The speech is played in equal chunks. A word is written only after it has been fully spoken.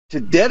to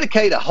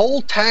dedicate a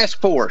whole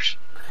task force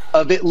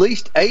of at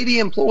least 80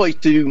 employees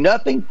to do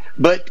nothing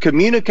but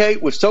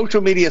communicate with social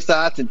media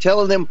sites and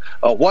telling them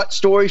what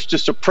stories to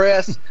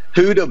suppress,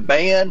 who to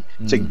ban.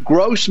 It's a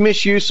gross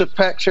misuse of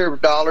taxpayer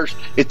dollars.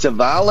 It's a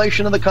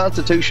violation of the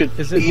Constitution.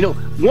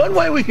 One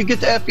way we could get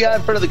the FBI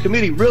in front of the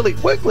committee really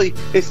quickly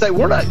is say,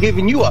 we're not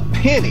giving you a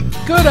penny.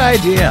 Good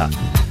idea.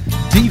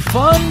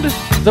 Defund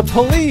the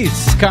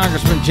police,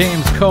 Congressman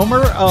James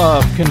Comer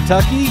of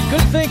Kentucky.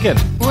 Good thinking.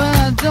 Well,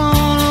 I don't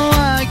know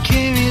why I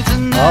came here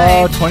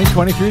tonight. Oh,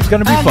 2023 is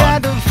going to be fun. I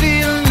got the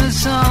feeling that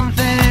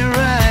something ain't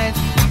right.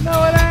 No,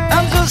 it ain't.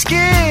 I'm so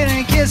scared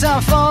in case I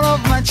fall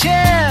off my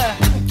chair.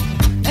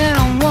 And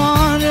I'm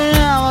wondering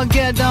how I'll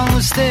get down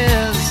the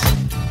stairs.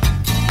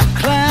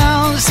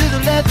 Clowns to the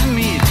left of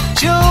me,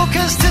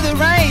 jokers to the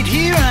right.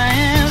 Here I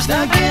am,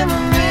 stuck in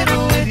the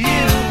middle with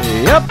you.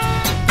 Yep.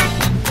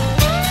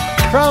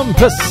 From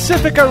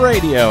Pacifica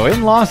Radio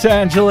in Los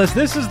Angeles,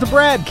 this is the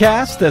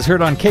Bradcast, as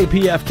heard on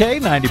KPFK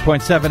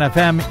 90.7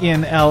 FM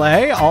in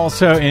LA,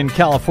 also in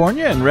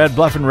California in Red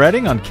Bluff and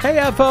Redding on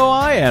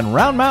KFOI and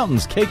Round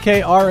Mountains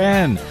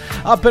KKRN,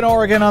 up in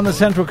Oregon on the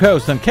Central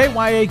Coast on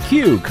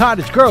KYAQ,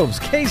 Cottage Grove's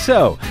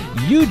KSO,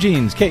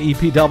 Eugene's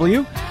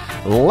KEPW,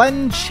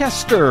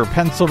 Lancaster,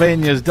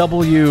 Pennsylvania's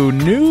W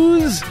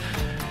News,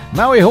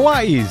 Maui,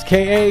 Hawaii's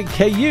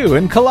KAKU,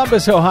 in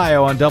Columbus,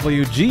 Ohio on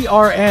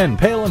WGRN,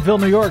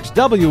 Palinville, New York's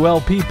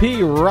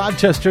WLPP,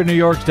 Rochester, New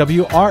York's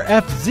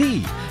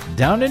WRFZ,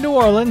 down in New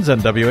Orleans on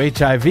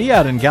WHIV,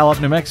 out in Gallup,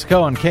 New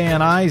Mexico on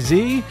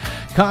KNIZ,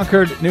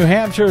 Concord, New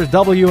Hampshire's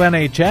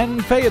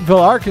WNHN, Fayetteville,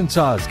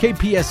 Arkansas's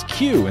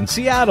KPSQ, in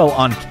Seattle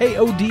on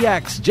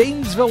KODX,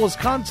 Janesville,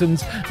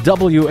 Wisconsin's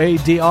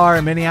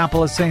WADR,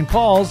 Minneapolis, St.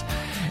 Paul's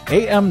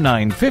AM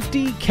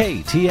 950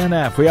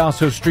 KTNF. We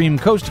also stream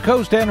coast to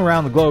coast and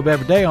around the globe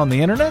every day on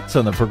the internet,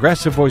 on the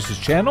Progressive Voices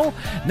channel,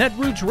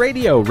 Netroots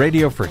Radio,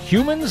 Radio for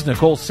Humans,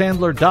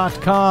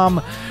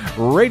 NicoleSandler.com,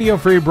 Radio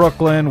Free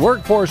Brooklyn,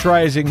 Workforce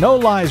Rising, No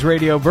Lies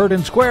Radio,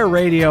 Verdant Square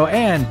Radio,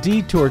 and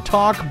Detour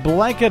Talk,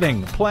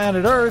 blanketing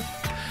planet Earth.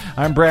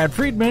 I'm Brad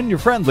Friedman, your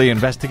friendly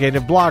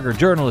investigative blogger,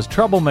 journalist,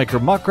 troublemaker,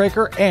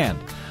 muckraker, and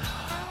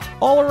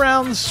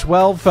all-around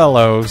swell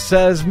fellow,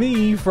 says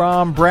me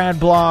from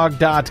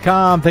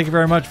bradblog.com. Thank you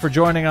very much for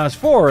joining us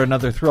for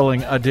another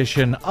thrilling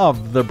edition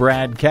of the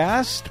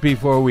Bradcast.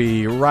 Before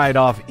we ride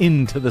off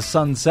into the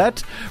sunset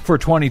for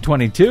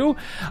 2022,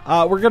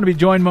 we're going to be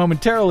joined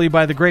momentarily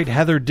by the great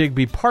Heather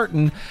Digby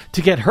Parton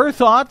to get her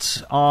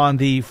thoughts on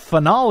the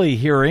finale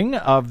hearing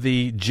of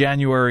the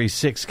January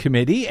 6th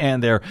committee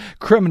and their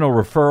criminal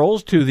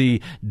referrals to the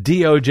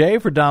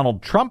DOJ for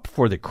Donald Trump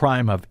for the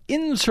crime of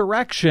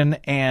insurrection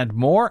and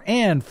more,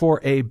 and for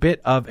a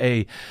bit of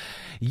a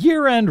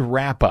year-end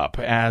wrap-up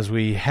as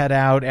we head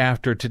out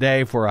after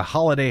today for a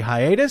holiday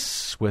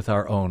hiatus with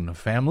our own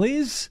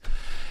families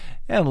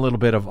and a little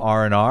bit of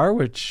R&R,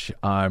 which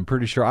I'm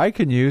pretty sure I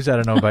can use. I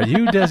don't know about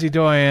you, Desi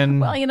Doyen.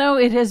 Well,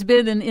 it has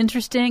been an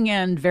interesting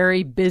and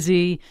very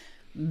busy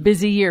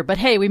year. But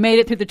hey, we made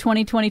it through the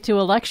 2022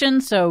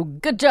 election, so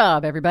good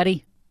job,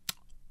 everybody.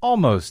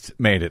 Almost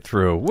made it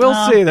through.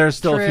 We'll see. There's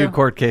still a few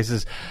court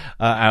cases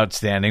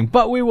outstanding,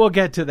 but we will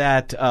get to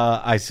that,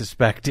 I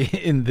suspect,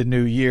 in the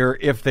new year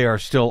if they are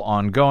still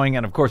ongoing.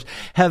 And, of course,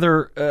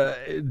 Heather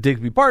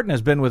Digby Parton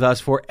has been with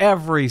us for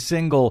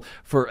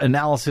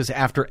analysis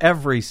after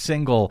every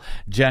single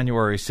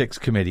January 6th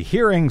committee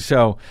hearing.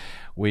 So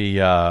we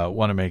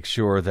want to make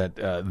sure that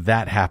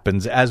that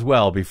happens as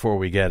well before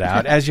we get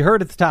out. As you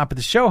heard at the top of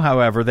the show,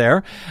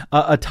 however,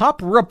 a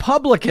top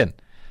Republican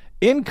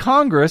in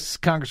Congress,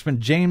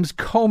 Congressman James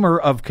Comer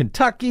of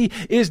Kentucky,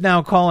 is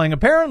now calling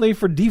apparently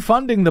for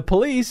defunding the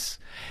police.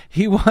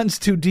 He wants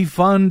to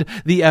defund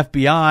the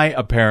FBI,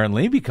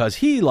 apparently, because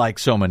he, like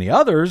so many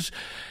others,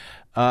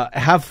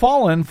 have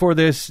fallen for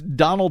this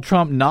Donald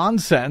Trump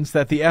nonsense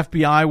that the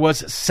FBI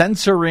was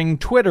censoring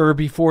Twitter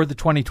before the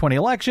 2020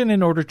 election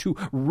in order to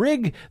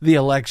rig the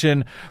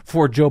election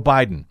for Joe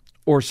Biden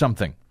or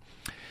something.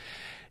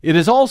 It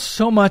is all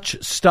so much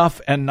stuff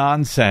and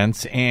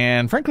nonsense,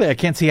 and frankly, I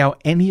can't see how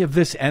any of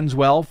this ends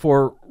well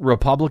for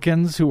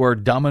Republicans who are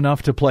dumb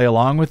enough to play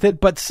along with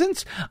it. But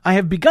since I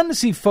have begun to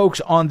see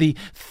folks on the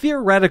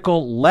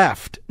theoretical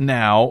left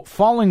now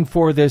falling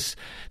for this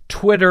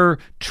Twitter,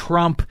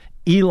 Trump,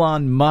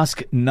 Elon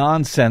Musk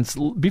nonsense,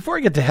 before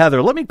I get to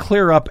Heather, let me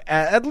clear up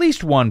at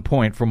least one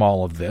point from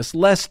all of this,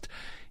 lest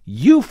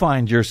you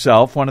find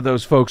yourself one of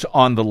those folks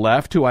on the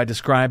left who I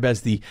describe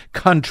as the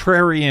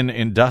contrarian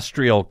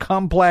industrial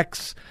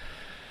complex,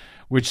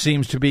 which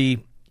seems to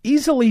be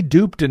easily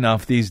duped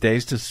enough these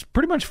days to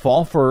pretty much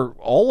fall for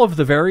all of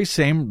the very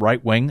same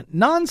right-wing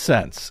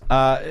nonsense.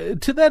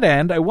 To that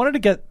end, I wanted to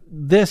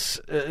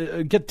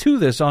get to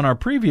this on our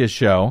previous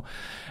show,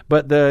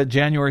 but the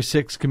January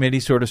 6th committee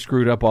sort of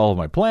screwed up all of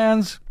my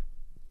plans.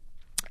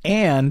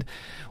 And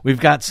we've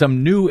got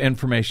some new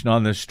information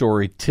on this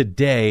story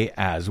today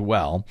as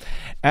well.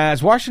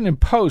 As Washington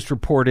Post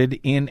reported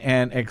in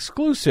an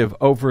exclusive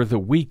over the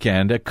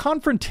weekend, a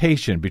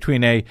confrontation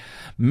between a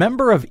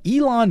member of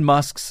Elon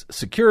Musk's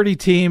security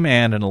team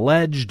and an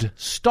alleged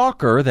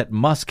stalker that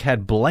Musk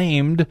had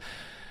blamed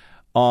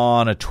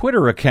on a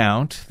Twitter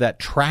account that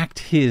tracked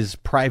his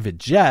private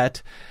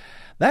jet.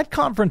 That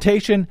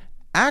confrontation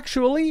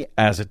actually,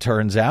 as it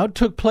turns out,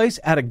 took place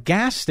at a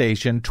gas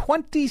station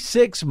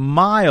 26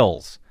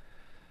 miles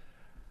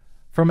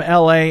from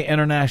L.A.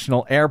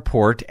 International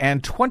Airport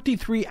and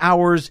 23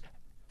 hours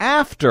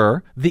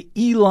after the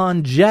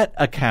Elon Jet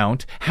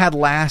account had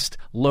last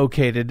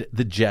located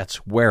the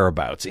jet's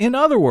whereabouts. In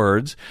other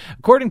words,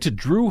 according to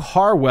Drew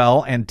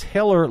Harwell and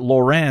Taylor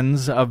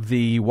Lorenz of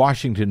the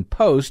Washington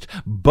Post,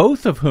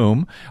 both of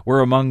whom were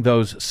among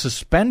those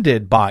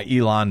suspended by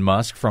Elon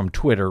Musk from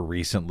Twitter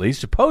recently,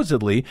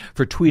 supposedly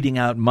for tweeting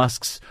out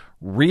Musk's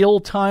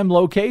real-time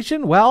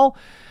location, well,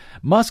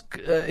 Musk,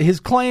 his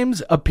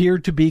claims appear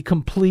to be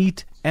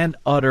complete and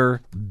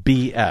utter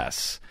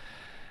BS.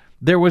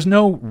 There was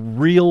no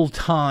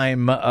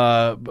real-time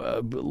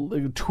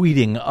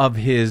tweeting of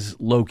his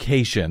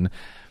location.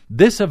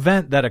 This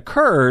event that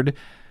occurred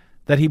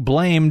that he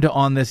blamed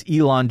on this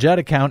Elon Jet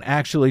account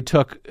actually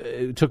took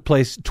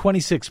place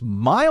 26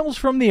 miles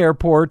from the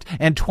airport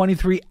and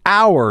 23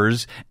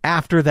 hours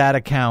after that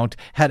account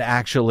had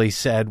actually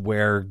said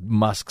where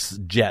Musk's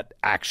jet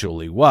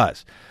actually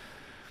was.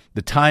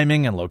 The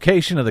timing and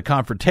location of the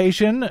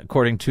confrontation,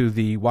 according to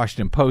the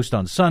Washington Post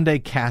on Sunday,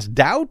 cast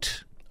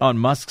doubt on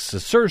Musk's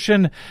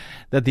assertion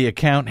that the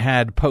account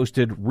had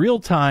posted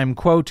real-time,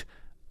 quote,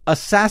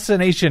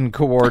 assassination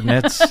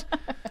coordinates,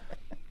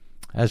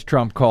 as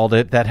Trump called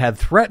it, that had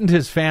threatened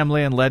his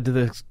family and led to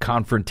this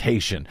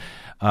confrontation.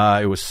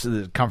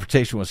 The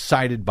confrontation was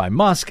cited by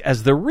Musk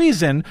as the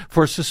reason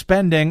for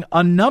suspending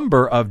a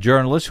number of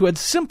journalists who had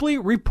simply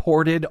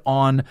reported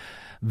on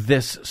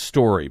this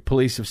story.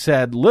 Police have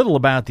said little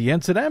about the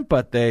incident,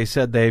 but they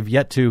said they've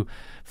yet to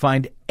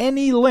find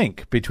any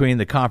link between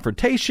the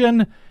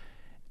confrontation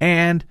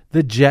and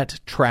the jet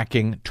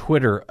tracking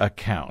Twitter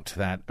account.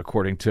 That,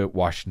 according to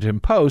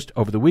Washington Post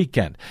over the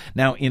weekend.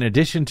 Now, in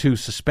addition to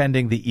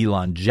suspending the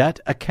Elon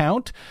Jet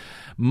account,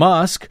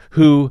 Musk,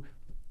 who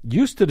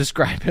used to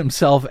describe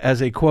himself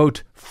as a,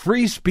 quote,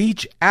 free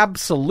speech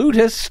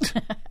absolutist,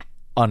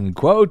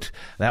 unquote.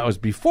 That was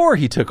before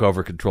he took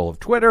over control of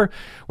Twitter.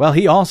 Well,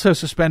 he also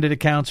suspended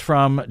accounts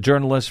from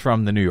journalists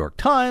from the New York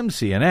Times,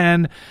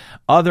 CNN,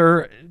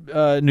 other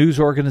news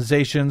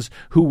organizations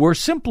who were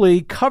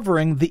simply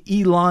covering the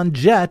Elon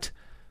Jet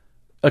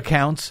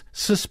account's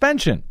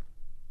suspension.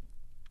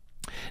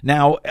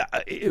 Now,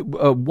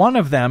 one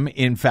of them,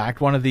 in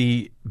fact, one of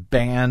the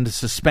banned,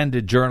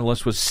 suspended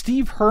journalists was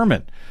Steve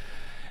Herman.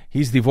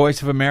 He's the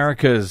Voice of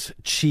America's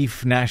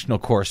chief national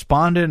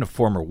correspondent, a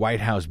former White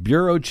House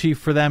bureau chief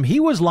for them. He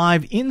was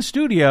live in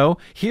studio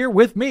here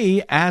with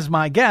me as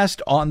my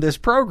guest on this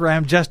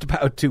program just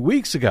about 2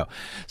 weeks ago.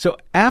 So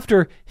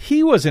after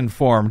he was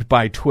informed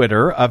by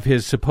Twitter of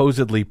his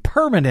supposedly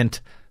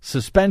permanent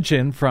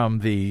suspension from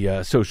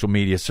the social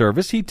media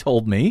service, he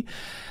told me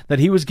that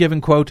he was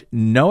given, quote,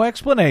 no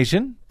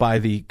explanation by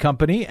the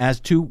company as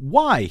to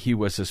why he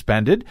was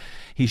suspended.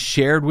 He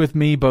shared with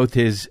me both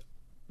his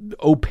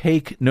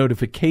opaque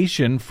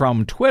notification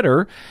from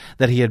Twitter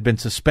that he had been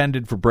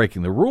suspended for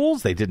breaking the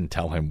rules. They didn't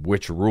tell him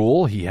which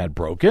rule he had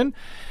broken.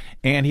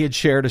 And he had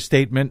shared a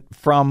statement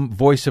from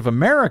Voice of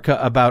America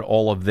about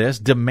all of this,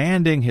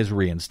 demanding his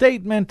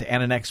reinstatement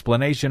and an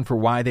explanation for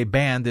why they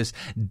banned this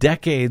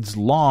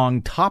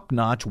decades-long,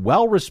 top-notch,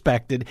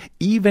 well-respected,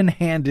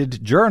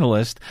 even-handed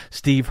journalist,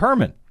 Steve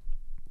Herman.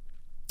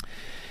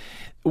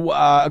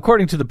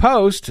 According to the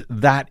Post,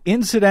 that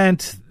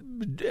incident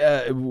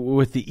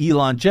with the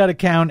Elon Jet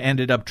account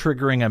ended up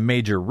triggering a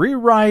major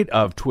rewrite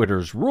of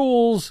Twitter's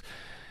rules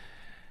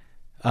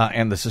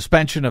and the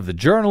suspension of the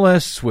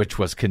journalists, which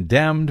was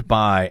condemned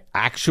by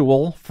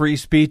actual free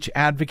speech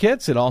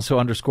advocates. It also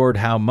underscored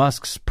how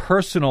Musk's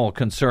personal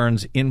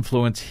concerns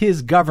influence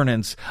his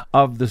governance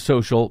of the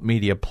social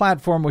media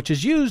platform, which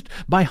is used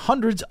by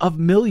hundreds of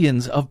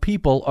millions of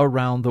people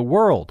around the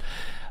world.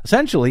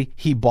 Essentially,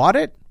 he bought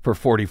it for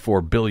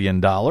 $44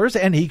 billion,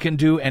 and he can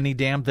do any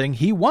damn thing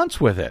he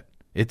wants with it.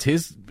 It's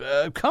his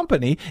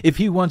company. If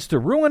he wants to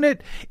ruin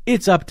it,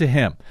 it's up to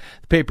him.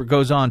 The paper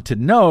goes on to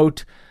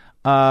note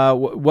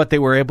what they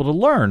were able to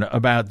learn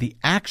about the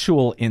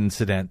actual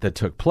incident that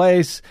took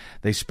place.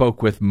 They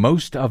spoke with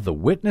most of the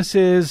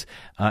witnesses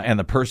and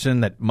the person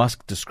that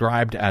Musk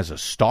described as a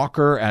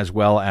stalker, as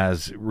well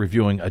as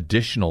reviewing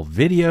additional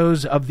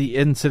videos of the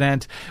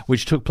incident,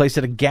 which took place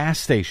at a gas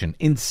station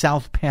in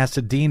South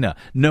Pasadena,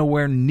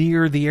 nowhere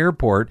near the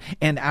airport,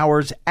 and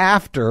hours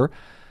after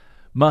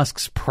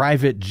Musk's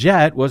private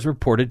jet was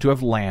reported to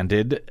have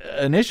landed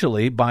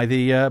initially by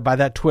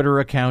that Twitter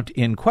account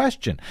in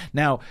question.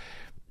 Now,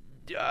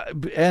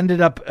 ended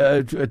up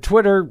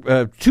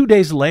Twitter 2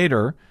 days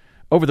later,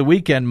 over the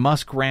weekend,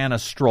 Musk ran a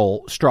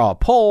straw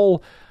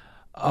poll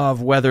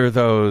of whether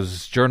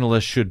those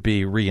journalists should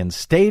be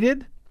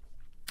reinstated.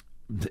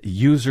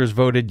 users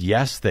voted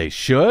yes, they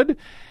should.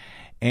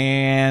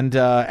 And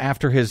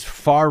after his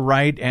far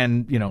right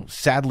and,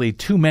 sadly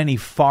too many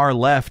far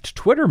left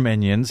Twitter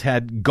minions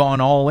had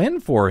gone all in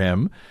for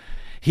him,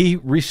 he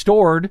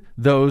restored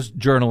those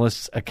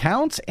journalists'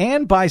 accounts.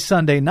 And by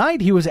Sunday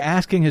night, he was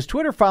asking his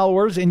Twitter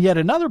followers in yet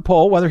another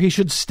poll whether he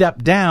should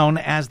step down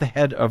as the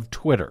head of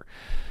Twitter,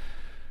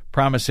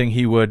 promising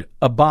he would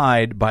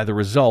abide by the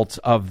results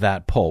of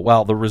that poll.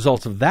 Well, the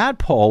results of that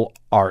poll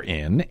are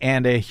in,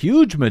 and a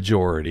huge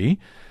majority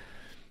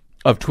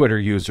of Twitter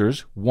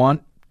users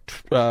wanted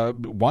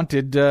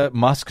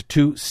Musk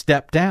to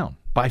step down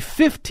by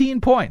 15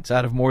 points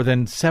out of more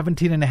than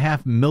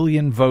 17.5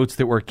 million votes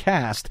that were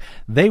cast.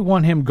 They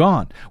want him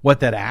gone. What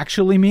that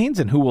actually means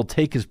and who will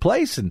take his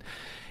place and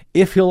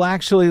if he'll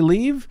actually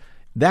leave,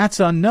 that's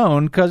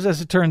unknown because,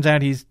 as it turns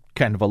out, he's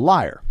kind of a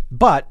liar.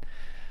 But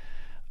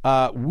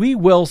we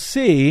will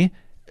see.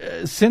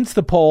 Since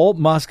the poll,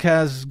 Musk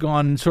has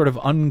gone sort of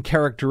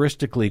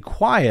uncharacteristically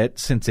quiet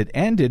since it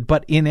ended.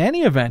 But in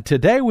any event,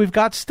 today we've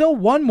got still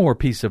one more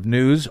piece of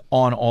news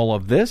on all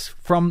of this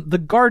from The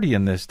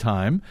Guardian this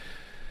time.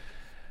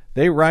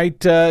 They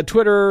write,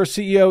 Twitter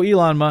CEO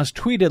Elon Musk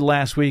tweeted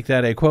last week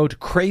that a, quote,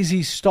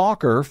 crazy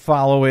stalker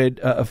followed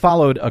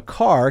a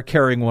car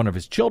carrying one of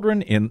his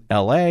children in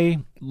L.A.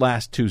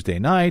 last Tuesday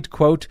night,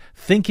 quote,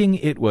 thinking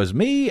it was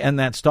me, and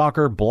that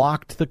stalker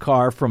blocked the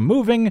car from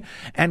moving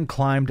and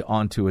climbed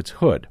onto its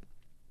hood.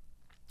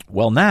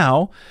 Well,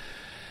 now,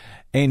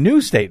 a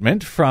new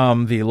statement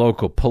from the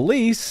local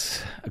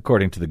police,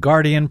 according to The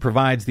Guardian,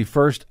 provides the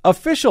first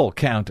official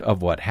count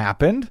of what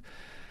happened.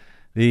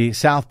 The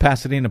South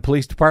Pasadena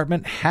Police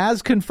Department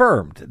has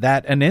confirmed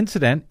that an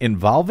incident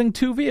involving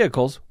two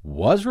vehicles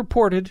was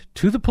reported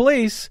to the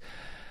police,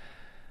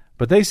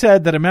 but they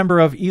said that a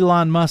member of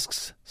Elon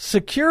Musk's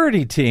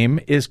security team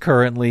is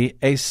currently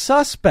a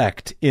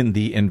suspect in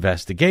the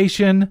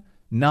investigation,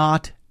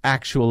 not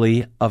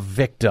actually a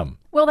victim.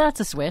 Well, that's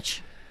a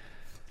switch.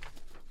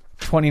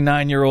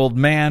 29-year-old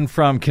man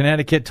from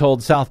Connecticut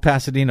told South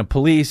Pasadena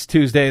police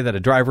Tuesday that a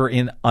driver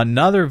in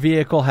another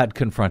vehicle had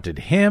confronted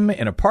him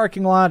in a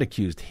parking lot,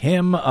 accused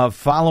him of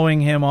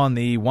following him on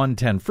the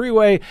 110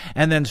 freeway,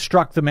 and then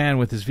struck the man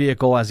with his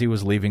vehicle as he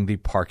was leaving the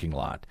parking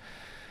lot.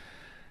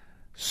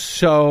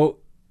 So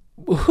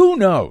who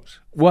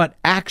knows what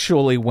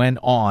actually went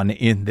on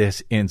in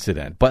this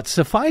incident? But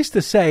suffice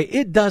to say,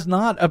 it does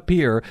not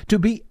appear to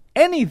be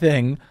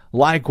anything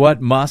like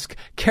what Musk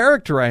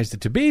characterized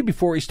it to be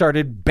before he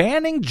started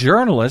banning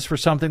journalists for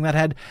something that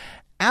had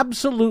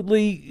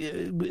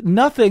absolutely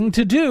nothing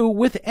to do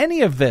with any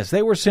of this.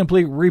 They were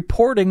simply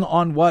reporting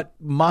on what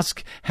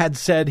Musk had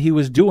said he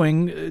was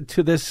doing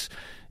to this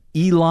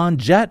Elon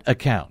Jet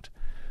account.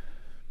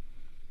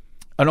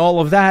 And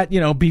all of that,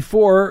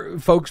 before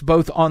folks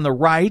both on the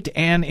right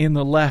and in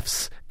the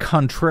left's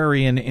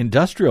contrarian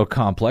industrial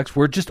complex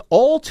were just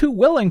all too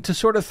willing to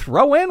sort of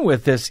throw in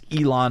with this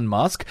Elon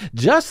Musk,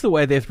 just the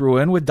way they threw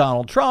in with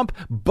Donald Trump,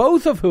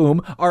 both of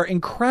whom are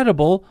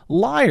incredible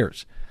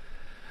liars.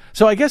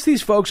 So I guess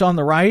these folks on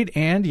the right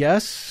and,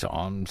 yes,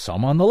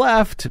 some on the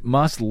left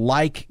must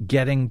like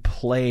getting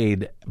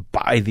played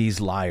by these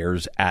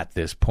liars at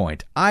this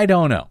point. I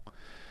don't know.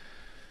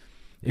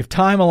 If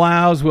time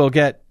allows, we'll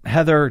get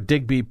Heather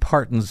Digby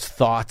Parton's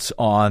thoughts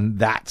on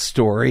that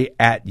story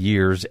at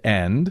year's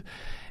end.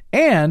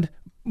 And,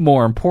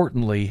 more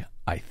importantly,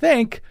 I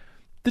think,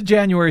 the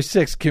January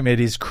 6th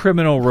committee's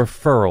criminal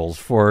referrals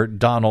for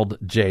Donald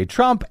J.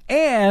 Trump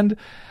and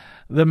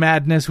the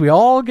madness we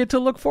all get to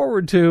look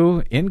forward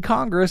to in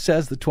Congress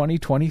as the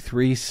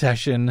 2023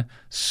 session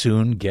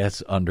soon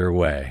gets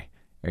underway.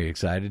 Are you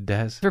excited,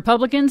 Des?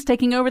 Republicans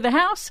taking over the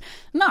House?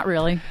 Not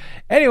really.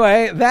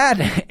 Anyway, that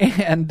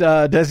and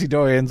Desi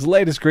Doyen's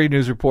latest great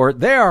news report,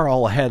 they are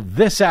all ahead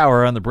this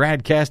hour on the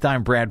BradCast.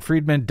 I'm Brad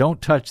Friedman.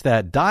 Don't touch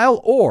that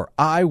dial or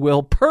I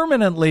will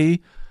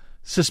permanently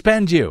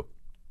suspend you.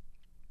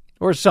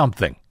 Or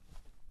something.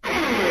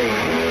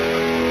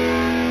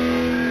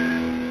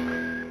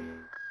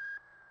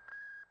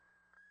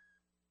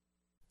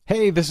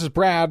 Hey, this is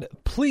Brad.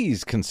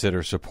 Please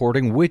consider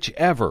supporting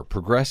whichever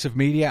progressive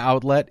media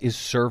outlet is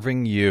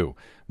serving you.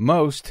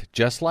 Most,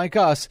 just like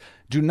us,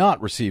 do not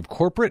receive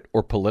corporate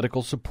or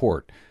political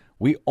support.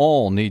 We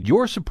all need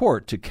your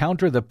support to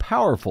counter the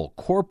powerful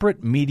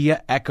corporate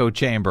media echo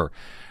chamber.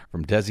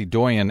 From Desi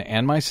Doyen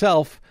and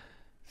myself,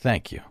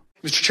 thank you.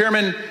 Mr.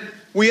 Chairman,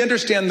 we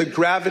understand the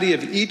gravity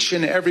of each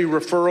and every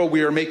referral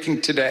we are making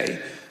today,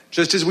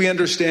 just as we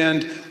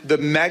understand the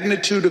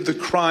magnitude of the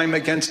crime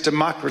against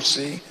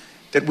democracy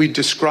that we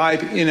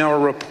describe in our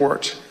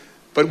report.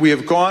 But we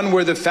have gone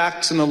where the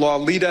facts and the law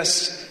lead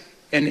us,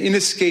 and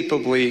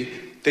inescapably,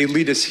 they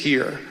lead us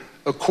here.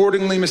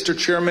 Accordingly, Mr.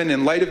 Chairman,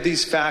 in light of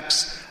these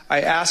facts,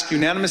 I ask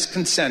unanimous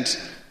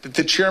consent that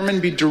the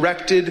chairman be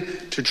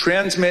directed to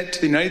transmit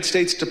to the United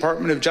States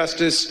Department of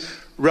Justice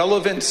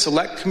relevant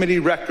select committee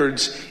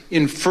records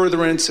in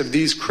furtherance of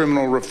these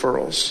criminal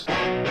referrals.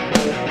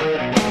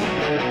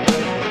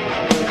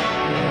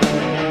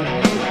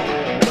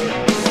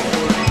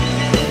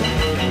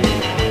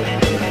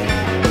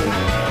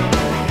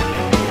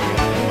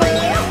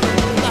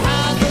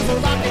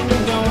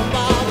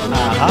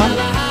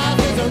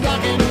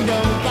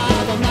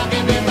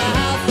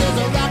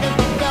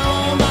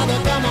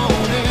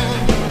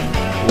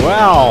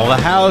 Well, the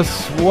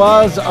House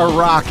was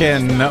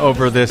a-rockin'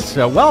 over this,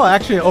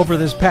 over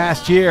this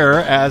past year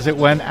as it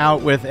went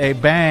out with a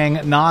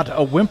bang, not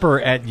a whimper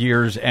at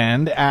year's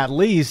end, at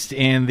least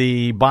in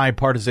the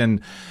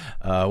bipartisan,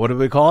 what do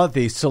we call it?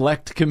 The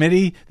Select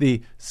Committee?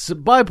 The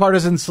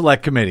Bipartisan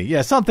Select Committee.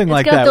 Yeah, something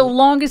like that. It's got the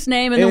longest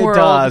name in the world.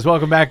 It does.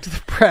 Welcome back to the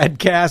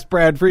Bradcast.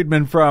 Brad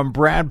Friedman from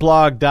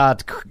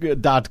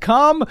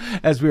bradblog.com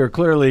as we are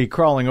clearly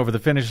crawling over the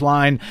finish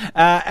line.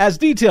 As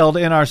detailed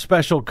in our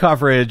special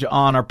coverage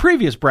on our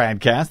previous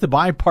Bradcast, the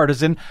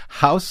Bipartisan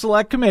House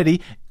Select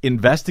Committee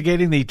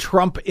investigating the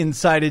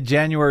Trump-incited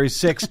January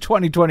 6,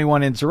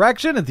 2021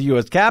 insurrection at the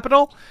U.S.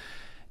 Capitol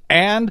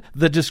and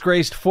the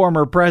disgraced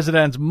former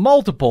president's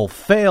multiple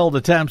failed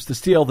attempts to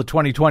steal the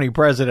 2020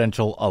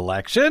 presidential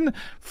election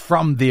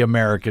from the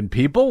American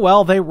people.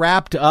 Well, they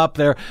wrapped up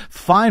their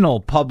final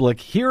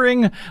public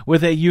hearing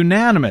with a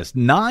unanimous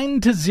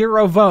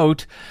 9-0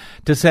 vote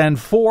to send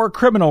 4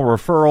 criminal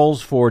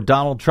referrals for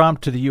Donald Trump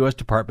to the U.S.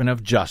 Department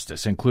of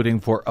Justice, including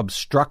for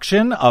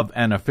obstruction of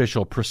an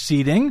official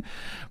proceeding,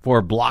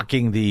 for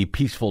blocking the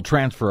peaceful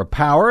transfer of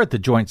power at the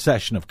joint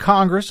session of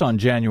Congress on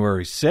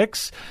January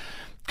 6,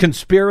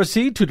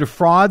 conspiracy to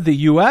defraud the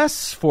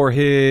U.S. for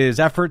his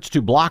efforts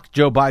to block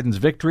Joe Biden's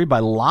victory by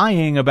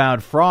lying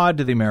about fraud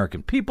to the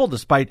American people,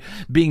 despite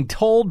being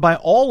told by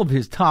all of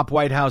his top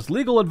White House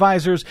legal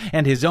advisors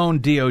and his own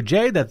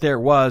DOJ that there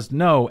was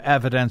no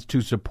evidence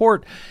to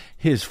support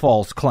his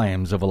false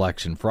claims of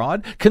election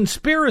fraud,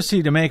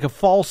 conspiracy to make a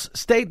false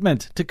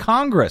statement to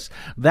Congress,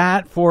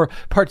 that for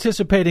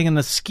participating in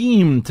the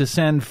scheme to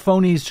send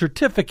phony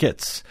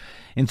certificates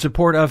in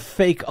support of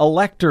fake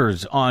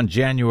electors on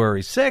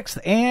January 6th,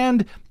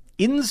 and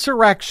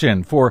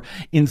insurrection for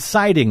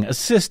inciting,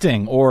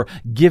 assisting, or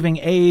giving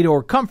aid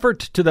or comfort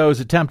to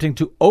those attempting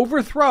to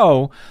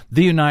overthrow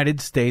the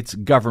United States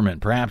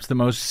government. Perhaps the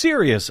most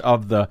serious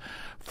of the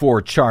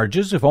 4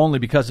 charges, if only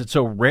because it's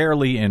so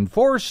rarely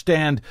enforced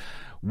and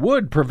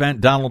would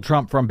prevent Donald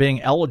Trump from being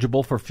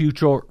eligible for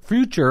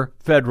future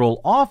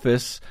federal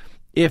office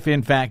if,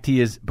 in fact, he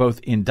is both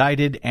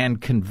indicted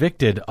and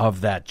convicted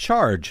of that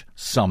charge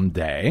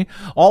someday.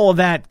 All of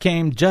that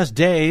came just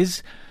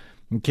days,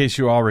 in case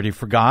you already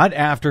forgot,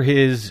 after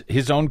his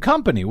own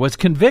company was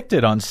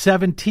convicted on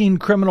 17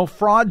 criminal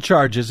fraud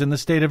charges in the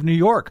state of New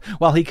York,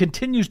 while he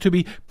continues to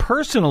be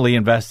personally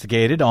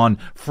investigated on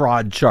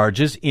fraud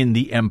charges in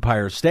the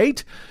Empire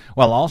State,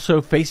 while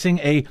also facing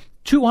a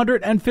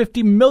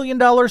 $250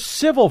 million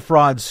civil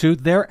fraud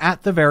suit there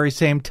at the very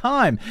same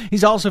time.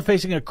 He's also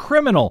facing a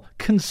criminal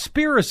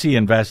conspiracy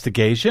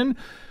investigation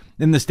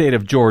in the state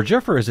of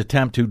Georgia for his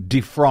attempt to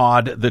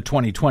defraud the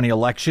 2020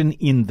 election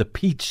in the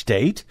Peach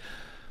State.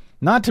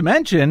 Not to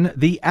mention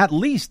the at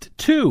least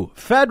 2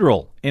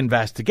 federal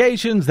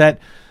investigations that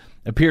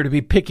appear to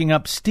be picking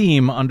up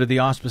steam under the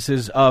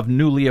auspices of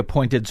newly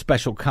appointed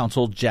special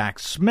counsel Jack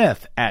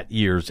Smith at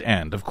year's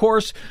end. Of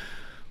course,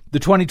 the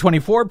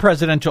 2024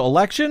 presidential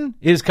election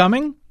is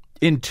coming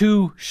in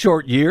 2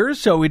 short years,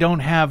 so we don't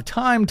have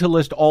time to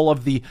list all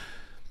of the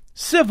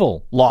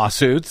civil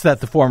lawsuits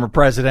that the former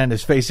president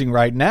is facing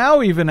right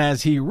now, even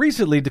as he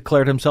recently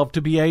declared himself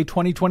to be a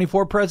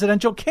 2024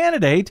 presidential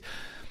candidate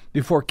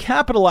before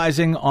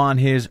capitalizing on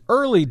his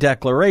early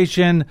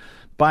declaration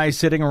by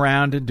sitting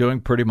around and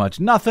doing pretty much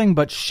nothing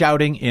but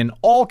shouting in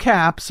all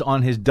caps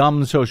on his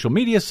dumb social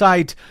media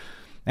site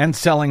and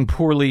selling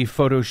poorly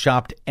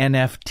photoshopped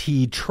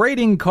NFT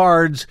trading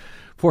cards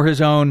for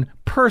his own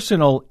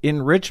personal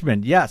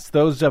enrichment. Yes,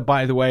 those,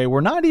 by the way,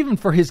 were not even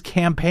for his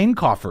campaign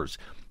coffers.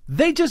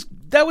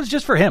 That was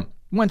just for him.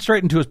 Went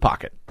straight into his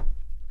pocket.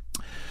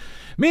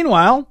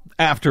 Meanwhile,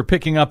 after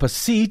picking up a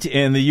seat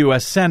in the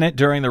U.S. Senate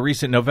during the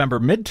recent November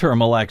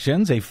midterm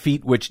elections, a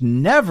feat which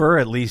never,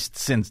 at least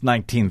since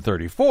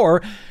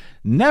 1934,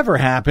 never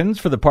happens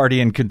for the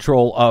party in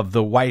control of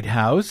the White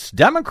House,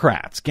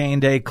 Democrats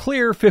gained a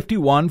clear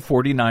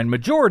 51-49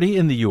 majority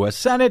in the U.S.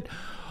 Senate,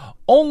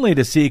 only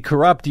to see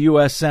corrupt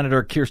U.S.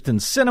 Senator Kyrsten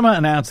Sinema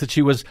announce that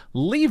she was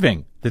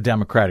leaving the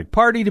Democratic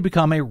Party to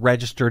become a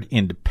registered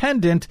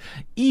independent,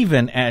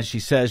 even as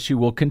she says she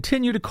will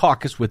continue to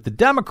caucus with the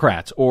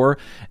Democrats, or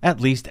at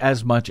least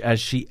as much as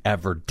she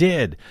ever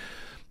did.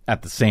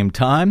 At the same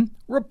time,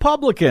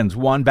 Republicans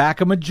won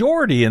back a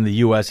majority in the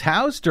U.S.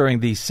 House during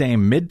the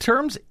same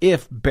midterms,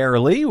 if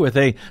barely, with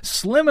a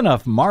slim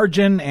enough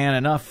margin and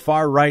enough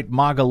far-right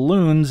MAGA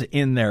loons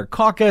in their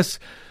caucus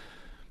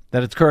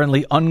that it's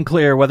currently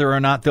unclear whether or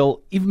not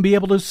they'll even be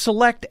able to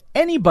select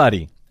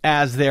anybody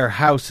as their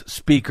House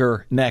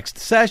Speaker next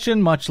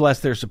session, much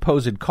less their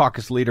supposed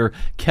caucus leader,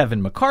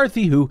 Kevin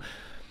McCarthy, who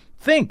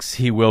thinks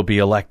he will be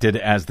elected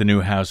as the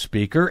new House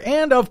Speaker.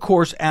 And, of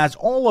course, as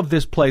all of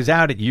this plays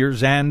out at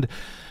year's end,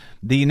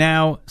 the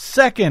now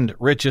second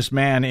richest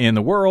man in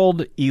the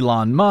world,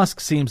 Elon Musk,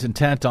 seems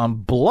intent on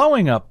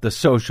blowing up the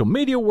social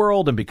media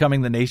world and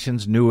becoming the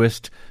nation's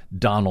newest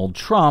Donald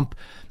Trump,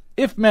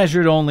 if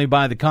measured only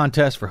by the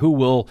contest for who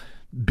will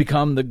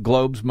become the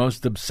globe's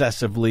most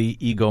obsessively,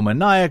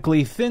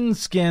 egomaniacally,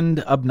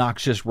 thin-skinned,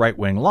 obnoxious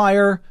right-wing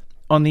liar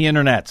on the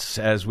internets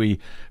as we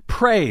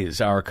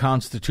praise our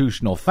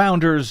constitutional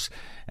founders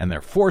and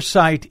their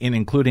foresight in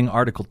including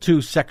Article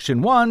 2,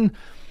 Section 1,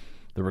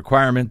 the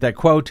requirement that,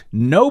 quote,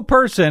 no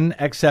person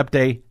except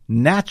a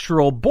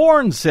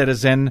natural-born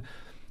citizen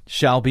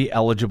shall be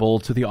eligible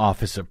to the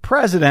office of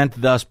president,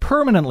 thus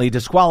permanently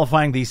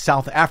disqualifying the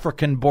South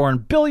African-born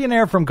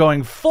billionaire from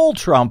going full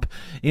Trump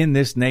in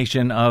this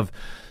nation of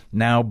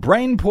now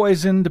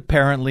brain-poisoned,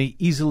 apparently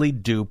easily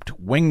duped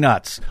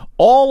wingnuts.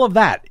 All of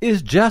that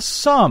is just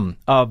some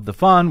of the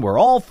fun we're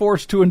all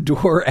forced to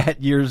endure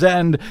at year's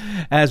end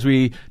as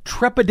we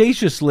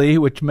trepidatiously,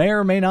 which may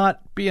or may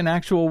not be an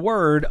actual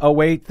word,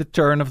 await the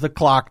turn of the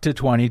clock to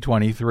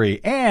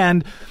 2023.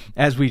 And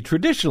as we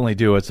traditionally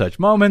do at such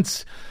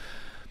moments,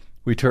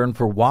 we turn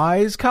for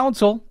wise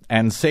counsel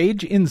and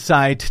sage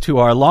insight to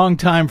our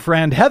longtime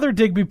friend Heather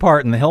Digby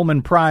Parton, the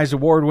Hillman Prize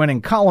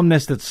award-winning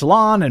columnist at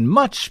Salon and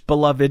much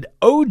beloved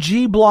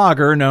OG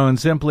blogger known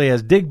simply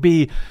as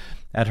Digby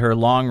at her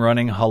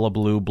long-running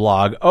Hullabaloo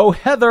blog. Oh,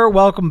 Heather,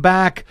 welcome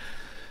back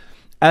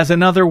as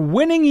another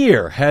winning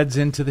year heads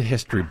into the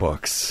history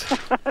books.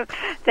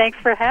 Thanks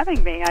for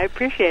having me. I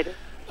appreciate it.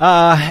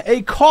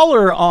 A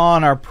caller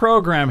on our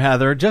program,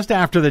 Heather, just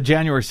after the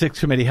January 6th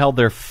committee held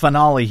their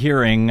finale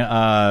hearing,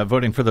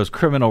 voting for those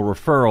criminal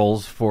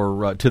referrals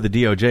for to the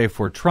DOJ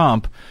for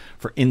Trump,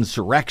 for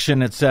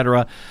insurrection,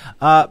 etc.,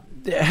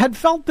 had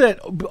felt that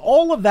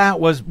all of that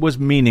was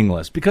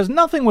meaningless because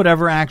nothing would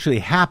ever actually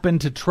happen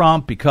to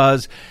Trump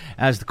because,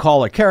 as the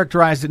caller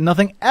characterized it,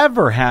 nothing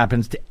ever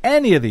happens to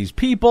any of these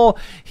people.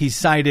 He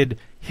cited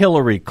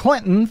Hillary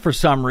Clinton, for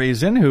some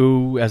reason,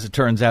 who, as it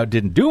turns out,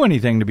 didn't do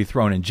anything to be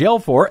thrown in jail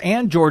for,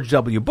 and George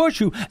W. Bush,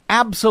 who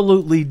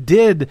absolutely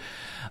did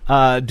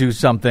do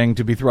something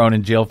to be thrown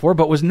in jail for,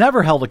 but was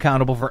never held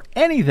accountable for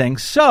anything.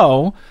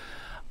 So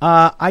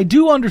I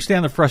do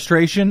understand the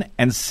frustration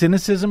and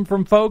cynicism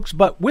from folks,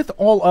 but with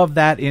all of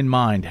that in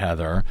mind,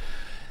 Heather,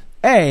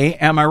 A,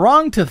 am I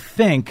wrong to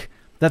think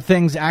that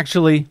things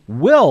actually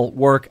will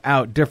work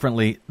out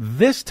differently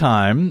this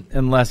time,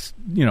 unless,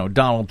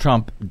 Donald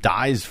Trump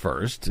dies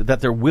first, that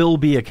there will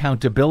be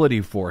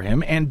accountability for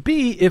him? And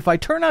B, if I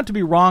turn out to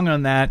be wrong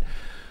on that,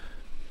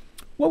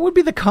 what would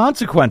be the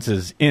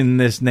consequences in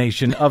this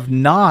nation of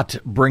not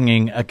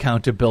bringing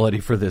accountability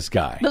for this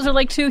guy? Those are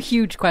like two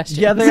huge questions.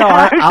 Yeah, they are.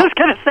 I was just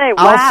going to say,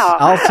 wow.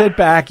 I'll sit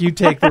back. You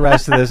take the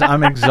rest of this.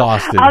 I'm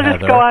exhausted, I'll Heather.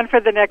 just go on for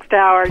the next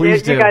hour.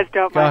 Please do. You guys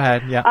don't Go mind.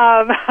 ahead,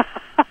 yeah.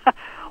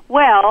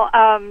 Well,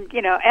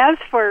 as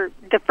for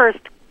the first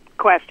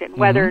question,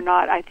 whether or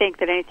not I think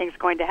that anything's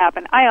going to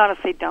happen, I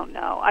honestly don't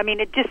know. I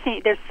mean, it just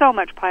seems there's so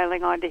much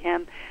piling onto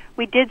him.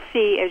 We did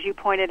see, as you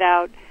pointed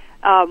out,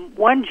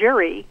 one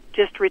jury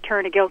just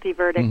return a guilty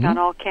verdict on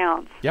all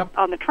counts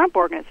on the Trump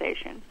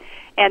Organization,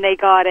 and they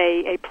got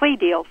a plea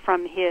deal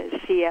from his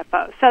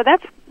CFO. So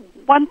that's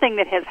one thing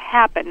that has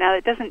happened. Now,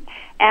 it doesn't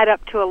add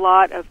up to a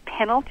lot of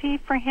penalty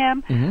for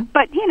him,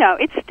 but,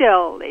 it's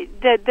still,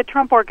 the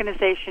Trump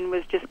Organization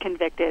was just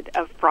convicted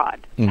of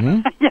fraud.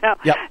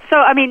 So,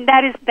 I mean,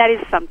 that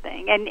is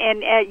something.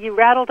 And you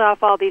rattled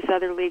off all these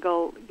other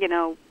legal,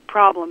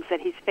 problems that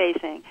he's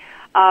facing.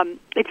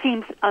 It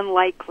seems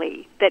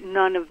unlikely that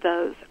none of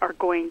those are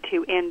going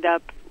to end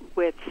up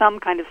with some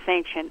kind of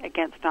sanction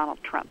against Donald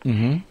Trump.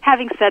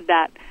 Having said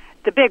that,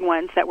 the big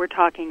ones that we're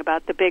talking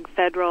about, the big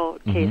federal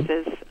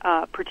cases,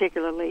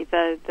 particularly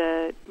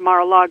the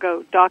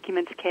Mar-a-Lago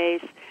documents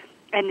case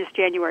and this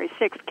January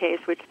 6th case,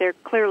 which they're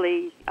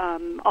clearly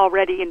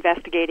already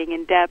investigating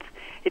in depth.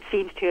 It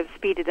seems to have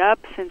speeded up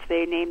since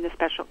they named the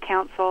special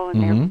counsel,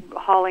 and they're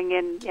hauling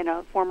in,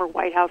 former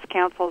White House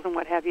counsels and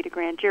what have you to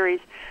grand juries.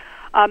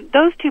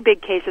 Those two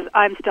big cases,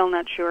 I'm still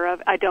not sure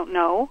of. I don't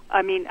know.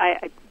 I mean,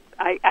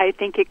 I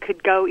think it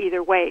could go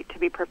either way, to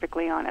be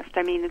perfectly honest.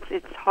 I mean,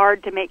 it's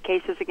hard to make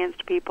cases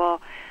against people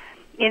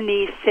in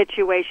these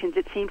situations.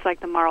 It seems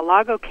like the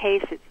Mar-a-Lago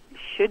case, it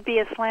should be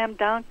a slam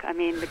dunk. I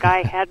mean, the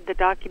guy had the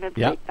documents,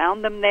 they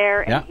found them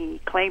there, and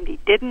he claimed he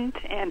didn't.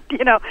 And,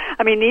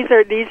 I mean,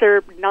 these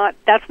are not,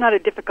 that's not a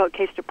difficult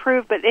case to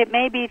prove, but it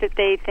may be that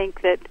they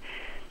think that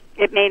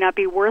it may not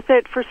be worth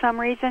it for some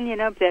reason,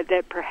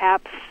 that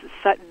perhaps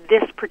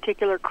this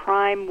particular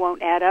crime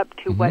won't add up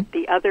to what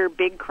the other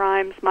big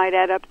crimes might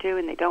add up to,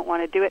 and they don't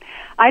want to do it.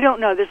 I don't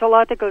know. There's a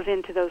lot that goes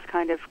into those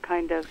kind of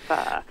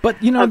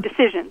of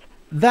decisions.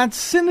 That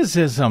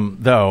cynicism,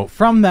 though,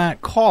 from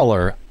that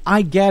caller,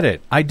 I get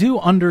it. I do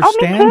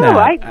understand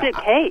that.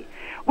 Hey,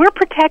 we're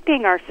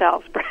protecting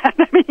ourselves, Brad.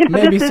 I mean,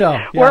 maybe so.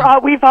 Yeah.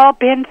 We've all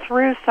been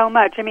through so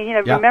much. I mean,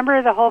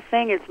 remember the whole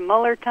thing? It's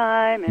Mueller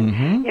time,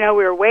 and we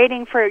were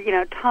waiting for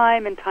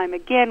time and time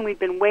again. We've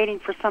been waiting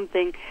for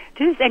something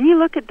to. And you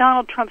look at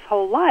Donald Trump's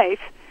whole life,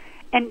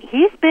 And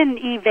he's been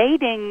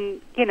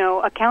evading,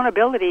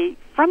 accountability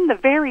from the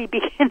very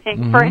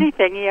beginning for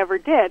anything he ever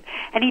did.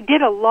 And he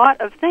did a lot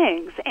of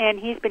things, and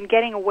he's been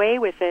getting away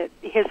with it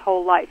his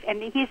whole life.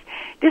 And this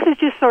is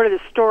just sort of the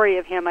story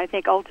of him, I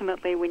think,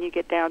 ultimately, when you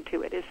get down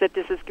to it, is that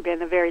this has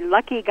been a very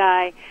lucky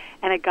guy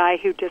and a guy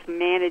who just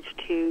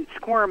managed to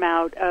squirm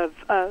out of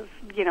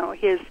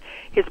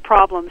his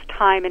problems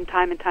time and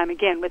time and time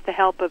again with the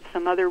help of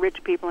some other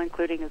rich people,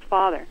 including his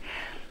father.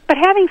 But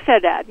having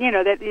said that,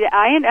 that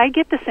I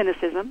get the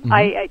cynicism.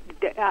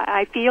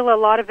 I feel a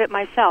lot of it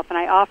myself, and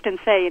I often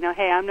say,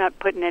 hey, I'm not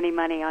putting any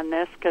money on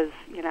this because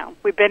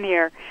we've been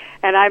here,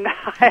 and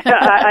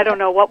I don't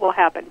know what will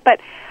happen. But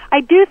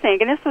I do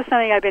think, and this was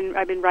something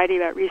I've been writing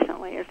about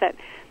recently, is that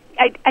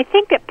I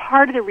think that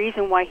part of the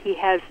reason why he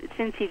has,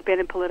 since he's been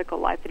in political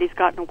life, that he's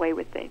gotten away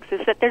with things,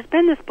 is that there's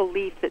been this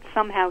belief that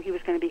somehow he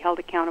was going to be held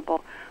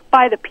accountable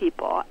by the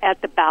people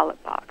at the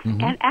ballot box.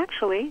 And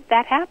actually,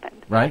 that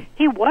happened. Right.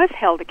 He was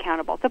held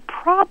accountable. The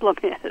problem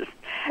is,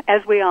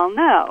 as we all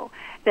know,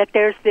 that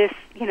there's this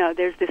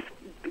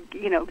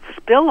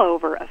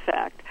spillover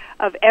effect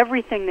of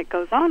everything that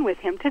goes on with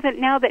him.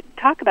 Now that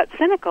talk about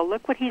cynical,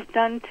 look what he's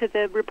done to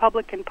the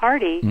Republican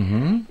Party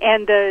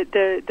and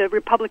the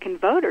Republican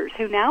voters,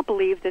 who now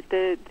believe that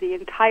the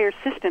entire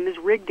system is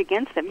rigged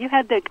against them. You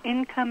had the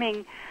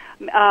incoming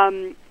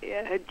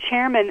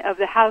chairman of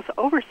the House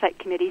Oversight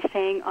Committee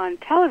saying on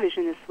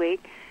television this week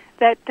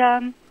that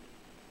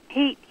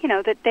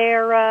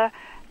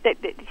that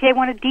they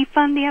want to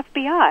defund the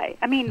FBI.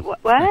 I mean,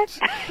 what?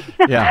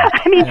 Yeah.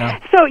 I mean,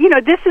 so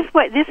this is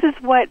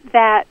what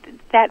that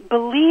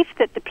belief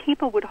that the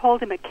people would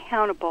hold him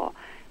accountable,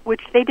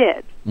 which they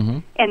did,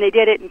 and they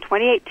did it in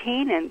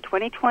 2018 and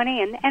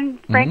 2020,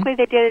 and frankly,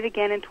 they did it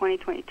again in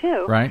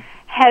 2022. Right.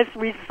 Has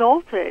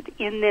resulted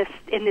in this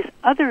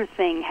other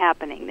thing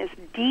happening, this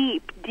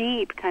deep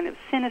kind of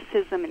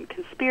cynicism and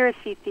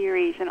conspiracy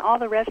theories and all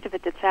the rest of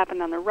it that's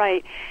happened on the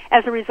right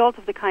as a result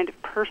of the kind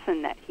of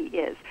person that he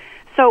is.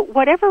 So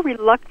whatever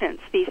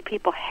reluctance these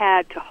people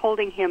had to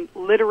holding him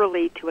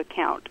literally to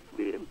account,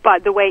 by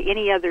the way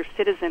any other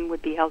citizen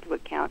would be held to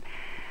account,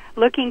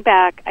 looking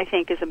back, I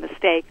think is a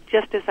mistake.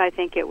 Just as I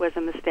think it was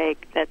a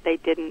mistake that they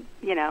didn't,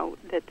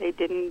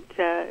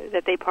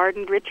 that they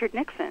pardoned Richard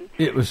Nixon.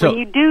 When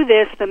you do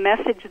this, the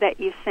message that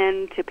you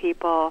send to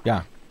people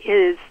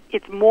is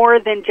it's more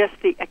than just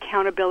the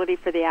accountability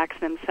for the acts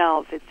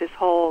themselves. It's this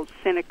whole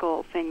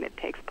cynical thing that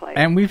takes place.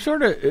 And we've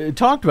sort of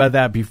talked about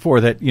that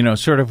before, that,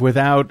 sort of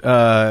without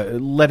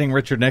letting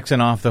Richard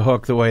Nixon off the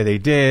hook the way they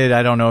did,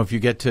 I don't know if you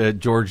get to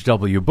George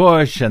W.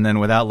 Bush, and then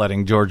without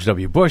letting George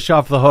W. Bush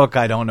off the hook,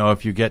 I don't know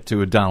if you get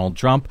to a Donald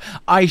Trump.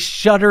 I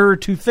shudder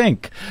to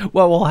think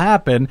what will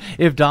happen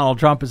if Donald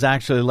Trump is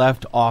actually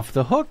left off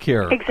the hook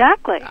here.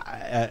 Exactly.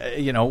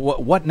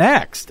 What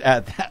next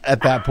at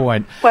that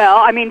point? Well,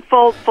 I mean,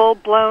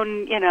 full-blown,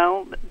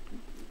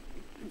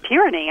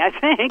 tyranny, I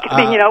think.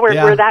 I mean,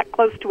 we're that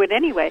close to it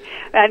anyway.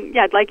 And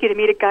I'd like you to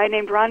meet a guy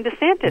named Ron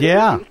DeSantis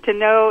who seems to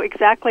know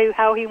exactly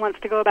how he wants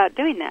to go about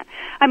doing that.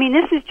 I mean,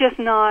 this is just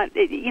not,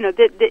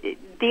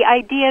 the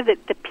idea that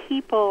the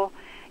people,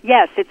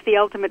 yes, it's the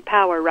ultimate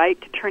power,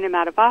 right, to turn him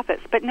out of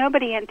office. But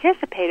nobody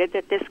anticipated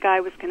that this guy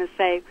was going to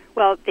say,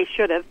 well, they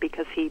should have,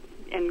 because he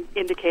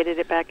indicated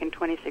it back in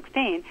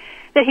 2016,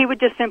 that he would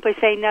just simply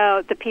say,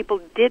 no, the people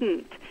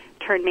didn't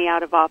turn me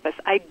out of office.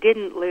 I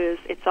didn't lose.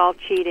 It's all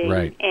cheating,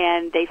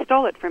 and they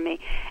stole it from me.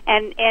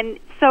 And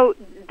so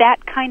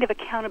that kind of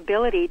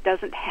accountability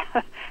doesn't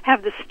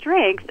have the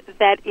strength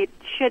that it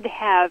should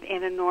have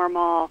in a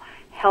normal,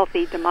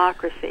 healthy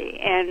democracy.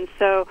 And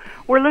so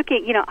we're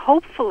looking,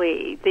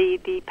 hopefully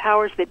the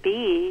powers that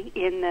be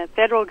in the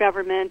federal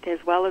government, as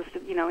well as,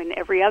 in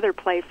every other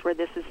place where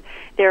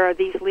there are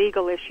these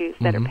legal issues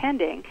that are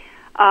pending,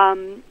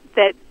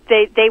 that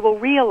they will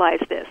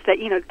realize this, that,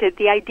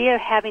 the idea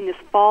of having this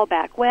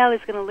fallback, well, he's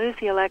going to lose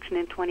the election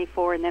in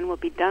 24 and then we'll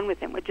be done with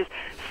him, which is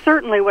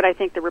certainly what I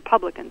think the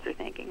Republicans are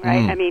thinking,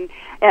 right? I mean,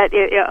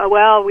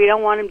 well, we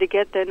don't want him to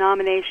get the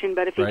nomination,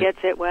 but if he gets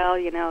it, well,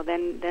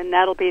 then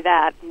that'll be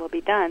that and we'll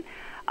be done.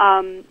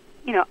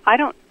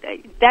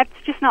 That's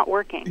just not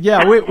working. Yeah,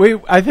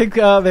 I think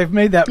they've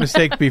made that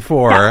mistake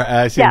before,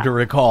 I seem to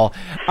recall.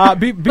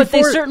 But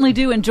they certainly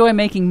do enjoy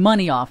making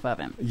money off of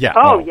him.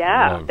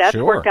 Yeah. That's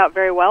worked out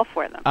very well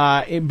for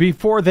them.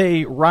 Before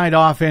they ride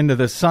off into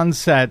the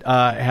sunset,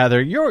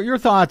 Heather, your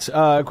thoughts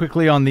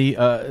quickly on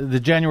the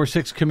January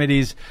 6th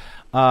committees,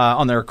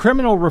 on their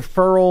criminal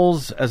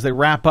referrals, as they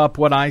wrap up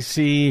what I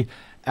see,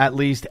 at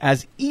least,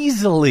 as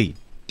easily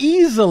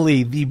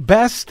the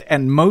best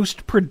and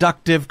most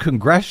productive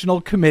congressional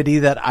committee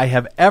that I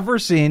have ever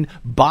seen,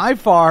 by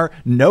far,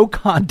 no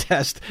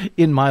contest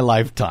in my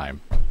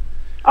lifetime.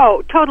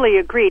 Oh, totally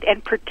agreed,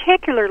 and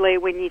particularly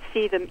when you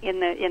see them in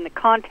the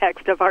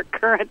context of our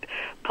current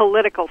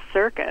political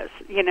circus.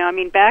 You know, I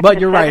mean, back. But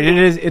in you're the right;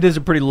 70s, it is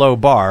a pretty low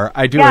bar.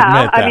 I do admit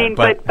that. I mean,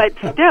 but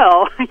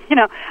still, you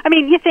know, I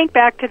mean, you think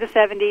back to the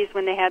 70s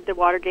when they had the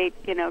Watergate,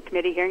 you know,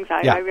 committee hearings.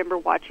 I remember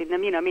watching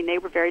them. You know, I mean, they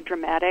were very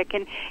dramatic,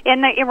 and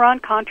the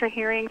Iran-Contra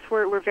hearings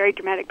were very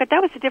dramatic. But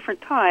that was a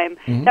different time.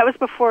 Mm-hmm. That was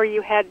before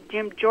you had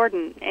Jim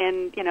Jordan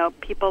and, you know,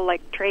 people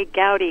like Trey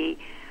Gowdy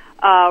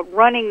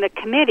running the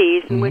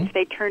committees in which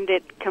they turned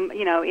it,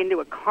 you know, into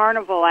a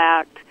carnival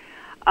act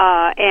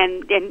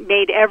and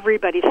made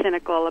everybody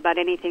cynical about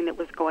anything that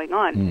was going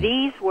on.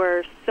 These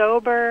were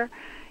sober,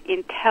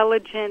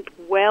 intelligent,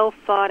 well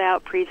thought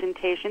out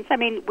presentations. I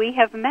mean, we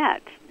have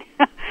met.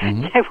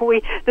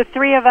 The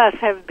three of us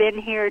have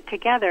been here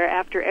together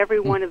after every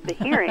one of the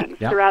hearings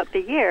throughout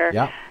the year.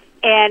 Yeah.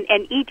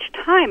 And each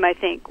time, I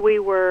think, we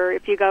were,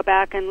 if you go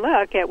back and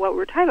look at what we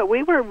were talking about,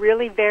 we were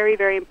really very,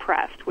 very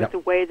impressed with the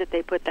way that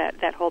they put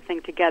that whole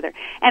thing together.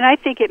 And I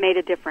think it made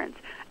a difference.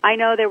 I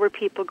know there were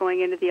people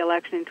going into the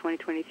election in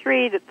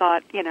 2023 that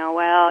thought, you know,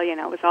 well, you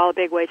know, it was all a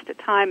big waste of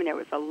time, and there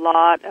was a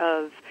lot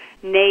of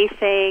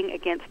naysaying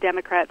against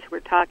Democrats who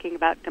were talking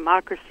about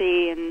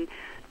democracy and,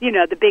 you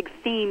know, the big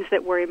themes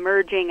that were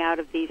emerging out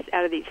of these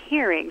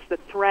hearings, the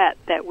threat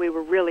that we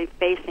were really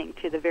facing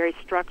to the very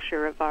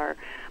structure of our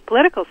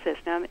political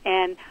system.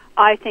 And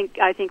I think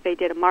they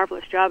did a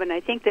marvelous job, and I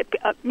think that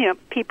you know,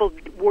 people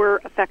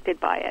were affected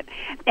by it,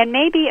 and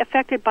maybe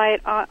affected by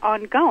it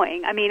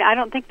ongoing. I mean, I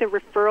don't think the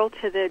referral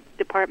to the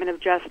Department of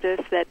Justice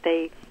that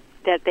they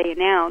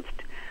announced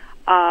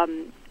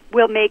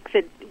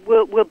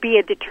will be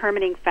a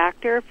determining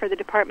factor for the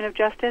Department of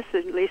Justice.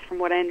 At least from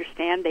what I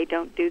understand, they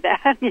don't do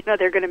that. You know,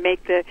 they're going to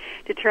make the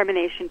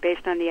determination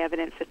based on the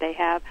evidence that they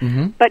have.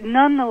 But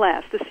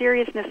nonetheless, the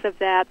seriousness of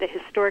that, the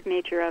historic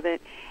nature of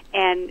it,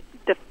 and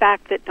the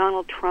fact that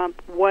Donald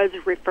Trump was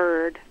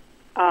referred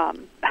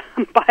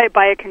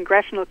by a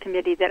congressional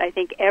committee that I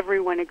think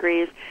everyone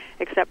agrees,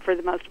 except for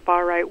the most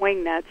far-right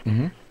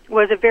wingnuts,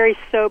 was a very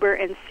sober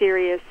and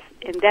serious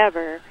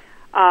endeavor.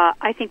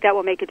 I think that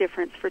will make a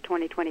difference for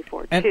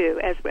 2024 too,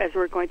 as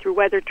we're going through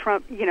whether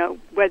Trump, you know,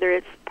 whether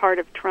it's part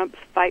of Trump's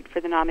fight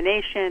for the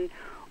nomination,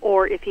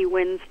 or if he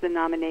wins the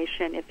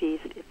nomination, if he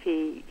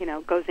you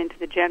know, goes into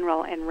the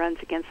general and runs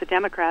against the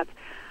Democrats.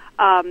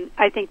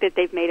 I think that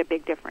they've made a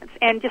big difference,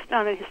 and just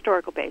on a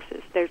historical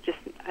basis, I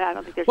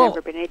don't think there's ever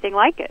been anything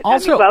like it.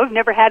 Also, we've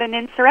never had an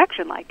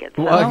insurrection like it.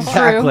 So. Well,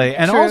 exactly,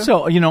 and True.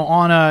 also, you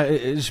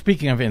know,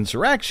 speaking of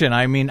insurrection,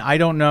 I mean, I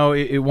don't know,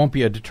 it won't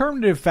be a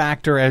determinative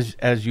factor,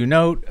 as you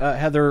note,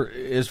 Heather,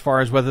 as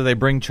far as whether they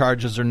bring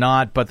charges or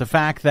not, but the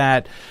fact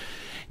that,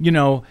 you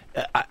know,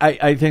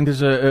 I think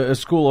there's a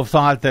school of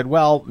thought that,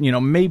 well, you know,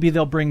 maybe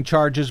they'll bring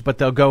charges, but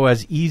they'll go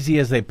as easy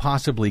as they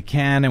possibly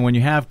can. And when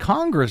you have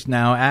Congress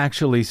now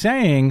actually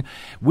saying,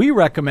 we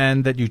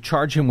recommend that you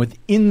charge him with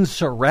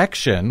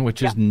insurrection,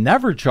 which is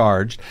never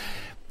charged,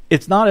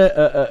 it's not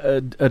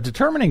a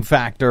determining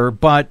factor,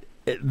 but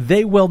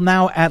they will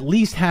now at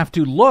least have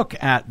to look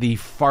at the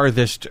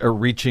farthest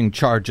reaching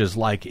charges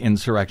like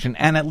insurrection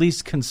and at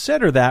least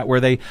consider that,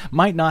 where they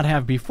might not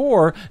have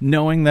before,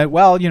 knowing that,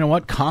 well, you know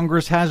what,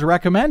 Congress has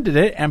recommended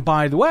it. And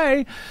by the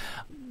way,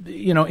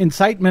 you know,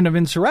 incitement of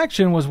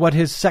insurrection was what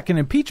his second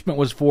impeachment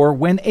was for,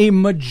 when a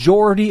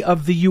majority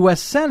of the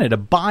U.S. Senate, a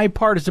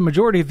bipartisan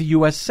majority of the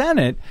U.S.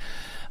 Senate,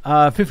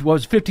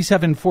 was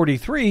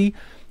 57-43,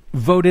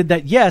 voted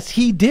that, yes,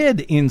 he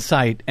did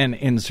incite an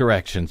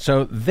insurrection.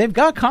 So they've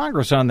got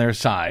Congress on their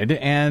side,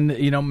 and,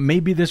 you know,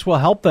 maybe this will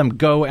help them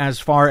go as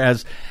far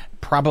as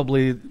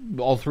probably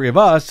all three of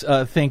us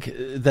think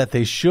that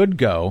they should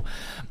go.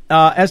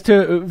 As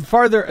to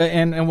farther,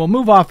 and we'll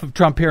move off of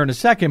Trump here in a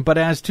second, but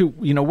as to,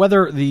 you know,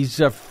 whether these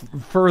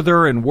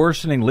further and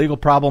worsening legal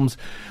problems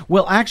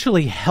will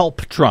actually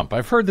help Trump.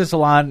 I've heard this a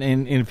lot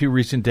in a few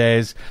recent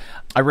days.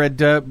 I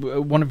read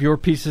one of your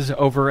pieces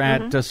over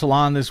at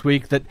Salon this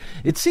week that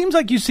it seems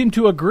like you seem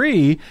to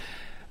agree,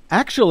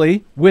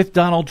 actually, with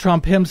Donald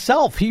Trump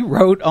himself. He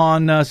wrote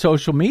on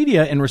social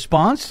media in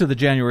response to the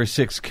January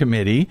 6th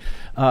committee,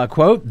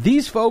 quote,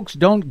 "These folks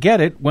don't get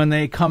it when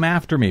they come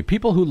after me.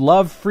 People who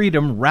love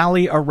freedom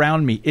rally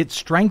around me. It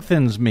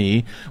strengthens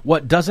me.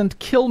 What doesn't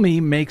kill me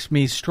makes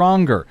me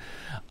stronger."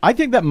 I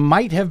think that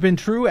might have been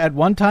true at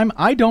one time.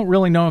 I don't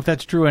really know if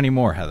that's true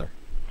anymore, Heather.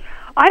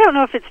 I don't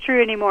know if it's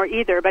true anymore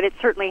either, but it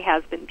certainly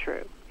has been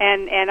true.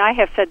 And I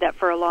have said that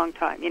for a long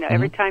time. You know,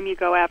 every time you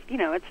go after, you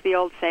know, it's the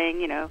old saying,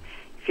 you know,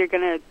 if you're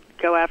going to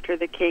go after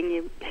the king,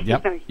 you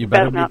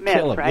better not miss,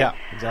 kill him. right? Yeah,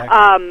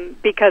 exactly.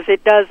 Because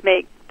it does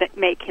make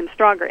him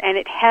stronger, and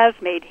it has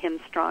made him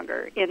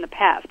stronger in the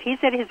past. He's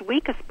at his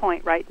weakest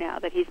point right now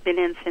that he's been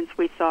in since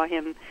we saw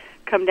him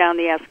come down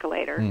the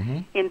escalator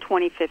in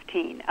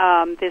 2015.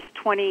 This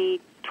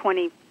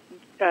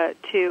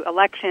 2022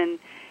 election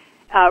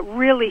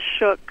really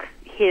shook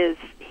his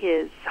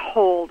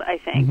hold, I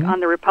think, on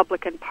the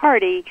Republican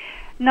Party,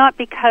 not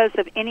because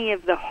of any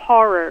of the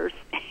horrors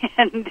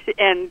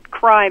and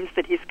crimes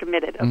that he's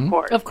committed, of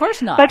course. Of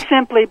course not. But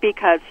simply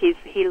because he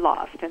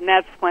lost, and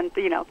that's when,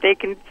 you know, they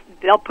can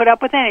they'll put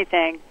up with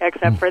anything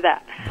except for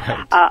that,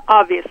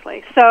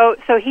 obviously. So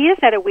he is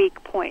at a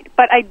weak point.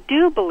 But I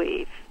do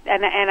believe,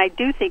 and I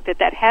do think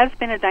that has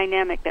been a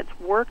dynamic that's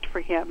worked for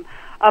him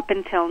up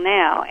until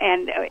now,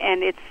 and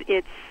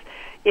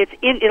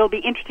it'll be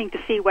interesting to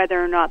see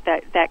whether or not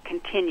that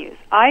continues.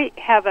 I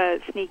have a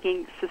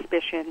sneaking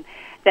suspicion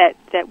that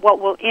what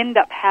will end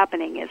up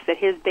happening is that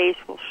his base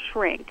will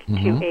shrink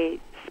to a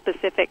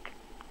specific,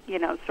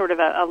 sort of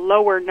a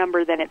lower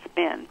number than it's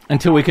been.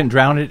 Until we can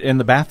drown it in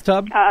the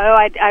bathtub?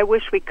 I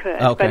wish we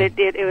could, okay. But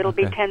it'll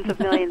be tens of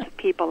millions of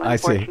people,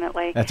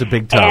 unfortunately. I see. That's a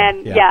big tub.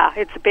 And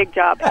it's a big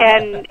job.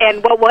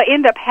 And what will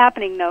end up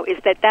happening, though, is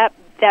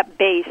that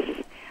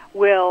base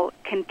will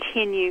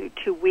continue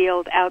to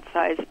wield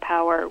outsized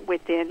power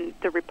within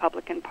the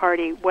Republican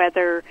Party,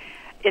 whether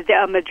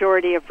a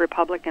majority of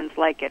Republicans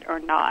like it or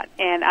not.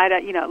 And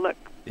look,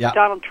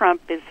 Donald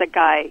Trump is a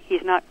guy.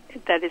 He's not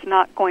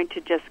going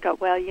to just go,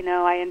 well,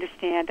 I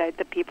understand.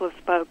 The people have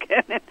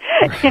spoken. And,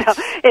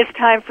 it's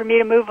time for me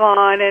to move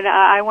on, and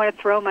I want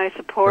to throw my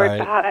support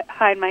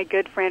behind my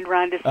good friend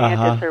Ron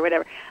DeSantis or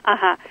whatever.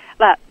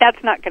 Well,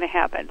 that's not going to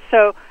happen.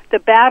 So the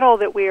battle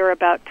that we are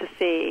about to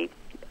see,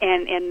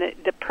 and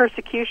the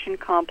persecution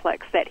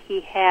complex that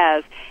he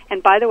has,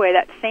 and by the way,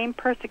 that same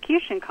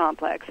persecution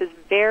complex is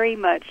very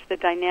much the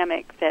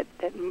dynamic that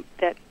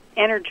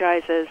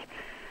energizes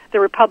the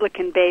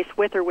Republican base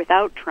with or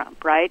without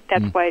Trump, right?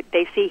 That's why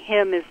they see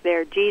him as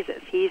their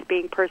Jesus. He's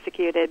being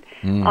persecuted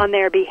on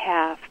their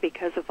behalf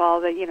because of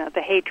all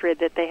the hatred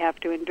that they have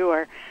to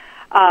endure.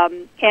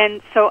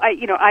 And so I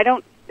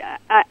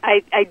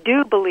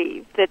do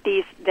believe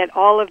that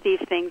all of these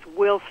things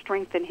will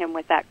strengthen him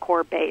with that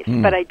core base.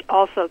 But I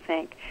also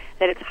think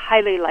that it's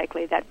highly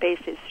likely that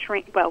base is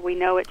we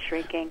know it's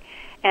shrinking,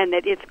 and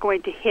that it's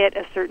going to hit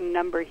a certain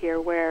number here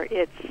where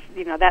it's,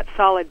 that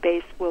solid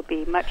base will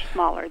be much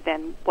smaller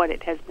than what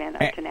it has been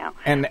up to now.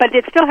 But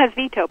it still has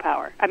veto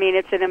power. I mean,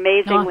 it's an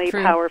amazingly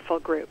powerful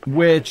group.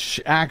 Which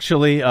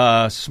actually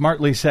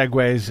smartly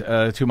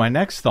segues to my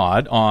next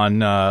thought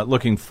on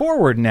looking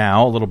forward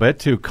now a little bit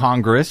to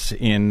Congress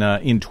in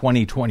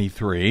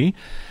 2023.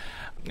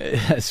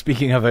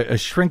 Speaking of a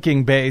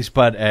shrinking base,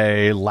 but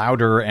a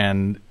louder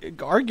and,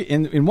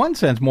 in one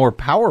sense, more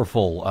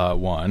powerful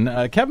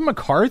one, Kevin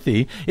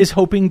McCarthy is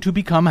hoping to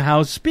become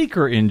House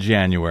Speaker in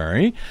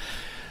January.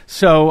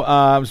 So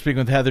I'm speaking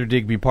with Heather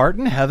Digby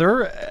Parton.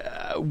 Heather,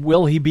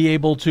 will he be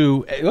able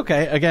to,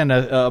 again,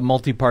 a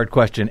multi-part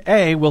question.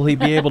 A, will he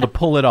be able to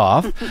pull it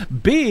off?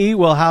 B,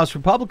 will House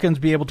Republicans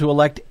be able to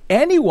elect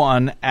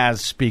anyone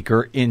as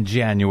Speaker in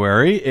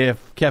January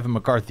if Kevin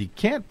McCarthy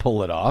can't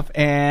pull it off?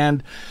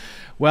 And...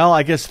 well,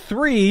 I guess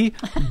 3,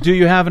 do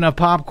you have enough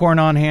popcorn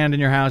on hand in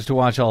your house to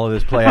watch all of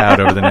this play out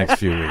over the next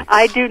few weeks?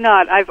 I do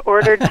not. I've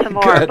ordered some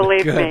more,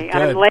 believe me. Good.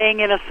 I'm laying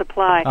in a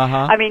supply.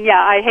 I mean,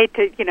 I hate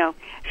to,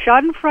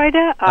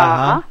 Schadenfreude.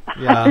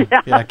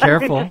 Yeah,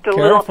 careful.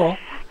 Careful.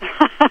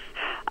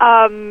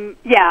 I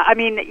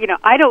mean,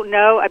 I don't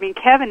know. I mean,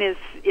 Kevin is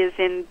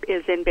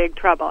in big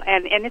trouble,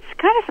 and it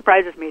kind of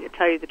surprises me, to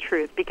tell you the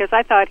truth, because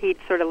I thought he'd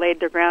sort of laid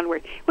the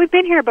groundwork. We've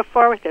been here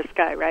before with this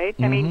guy, right?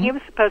 I mean, he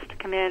was supposed to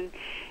come in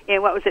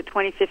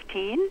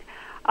 2015?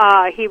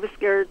 He was,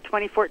 or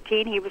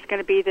 2014. He was going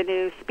to be the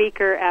new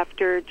speaker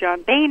after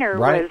John Boehner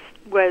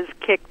was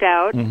kicked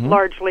out,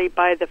 largely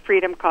by the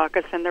Freedom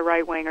Caucus and the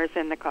right wingers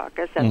in the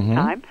caucus at the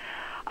time.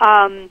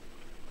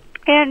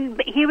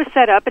 And he was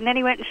set up, and then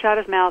he went and shot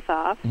his mouth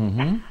off.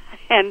 And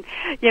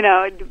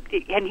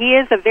and he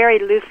is a very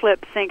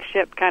loose-lipped, sink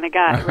ship kind of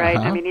guy, right?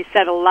 I mean, he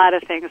said a lot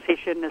of things he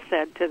shouldn't have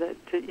said to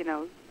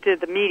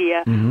the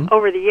media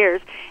over the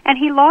years, and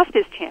he lost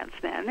his chance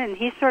then. And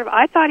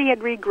I thought he had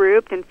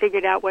regrouped and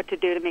figured out what to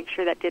do to make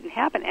sure that didn't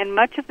happen. And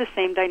much of the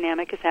same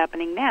dynamic is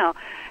happening now.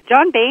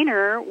 John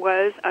Boehner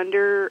was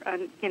under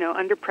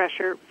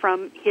pressure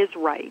from his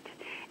right,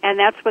 and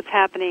that's what's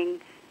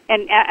happening.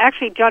 And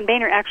actually, John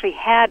Boehner actually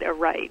had a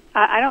right.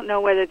 I don't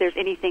know whether there's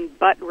anything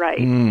but right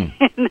in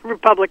the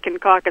Republican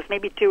caucus,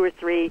 maybe 2 or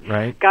 3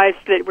 guys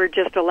that were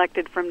just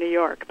elected from New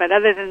York. But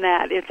other than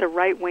that, it's a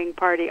right-wing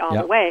party all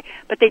the way.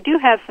 But they do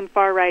have some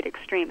far-right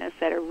extremists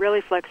that are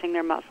really flexing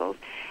their muscles.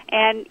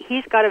 And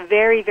he's got a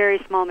very, very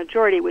small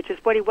majority, which is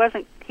what he was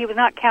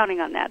not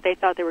counting on that. They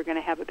thought they were going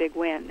to have a big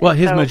win. Well,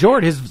 his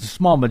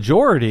small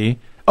majority...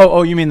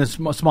 Oh, you mean the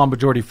small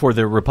majority for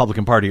the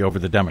Republican Party over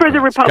the Democrats? For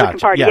the Republican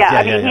Party,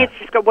 I mean,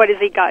 he's got, what has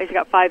he got? He's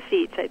got 5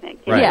 seats, I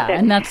think. Right. Yeah,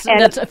 and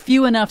that's a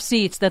few enough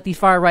seats that the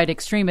far-right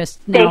extremists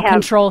now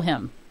control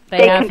him.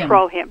 They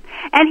control him.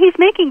 And he's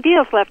making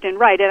deals left and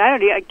right, and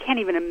I can't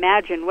even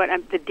imagine what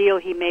the deal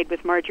he made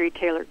with Marjorie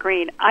Taylor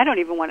Greene. I don't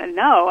even want to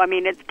know. I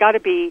mean, it's got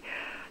to be,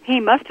 he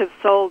must have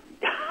sold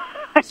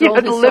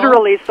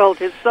literally sold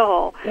his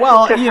soul.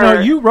 Well,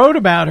 you wrote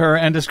about her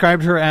and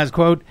described her as,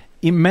 quote,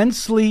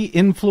 immensely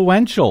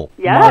influential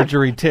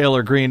Marjorie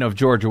Taylor Greene of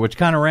Georgia, which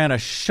kind of ran a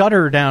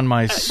shudder down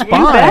my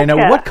spine.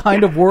 What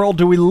kind of world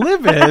do we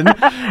live in?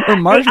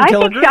 Marjorie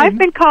Taylor Greene. I've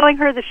been calling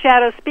her the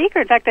shadow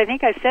speaker. In fact, I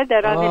think I said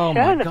that on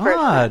this show the first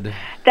time.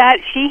 That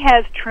she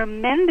has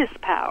tremendous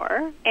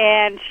power,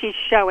 and she's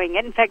showing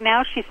it. In fact,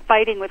 now she's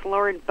fighting with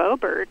Lauren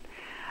Boebert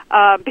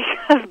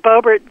because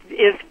Boebert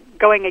is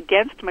going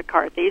against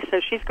McCarthy,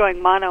 so she's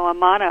going mano a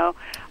mano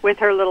with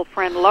her little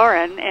friend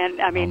Lauren, and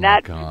I mean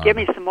give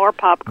me some more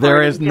popcorn.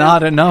 There is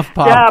not enough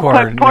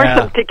popcorn. Pour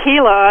some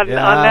tequila on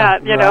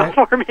that, know,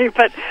 for me.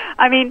 But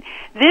I mean,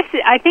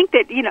 I think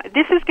that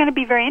this is going to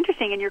be very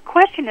interesting. And your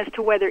question as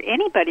to whether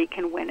anybody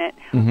can win it,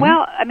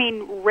 well, I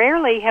mean,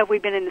 rarely have we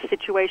been in a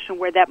situation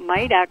where that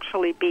might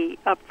actually be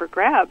up for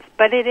grabs,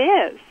 but it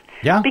is.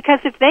 Yeah. Because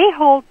if they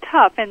hold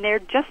tough and they're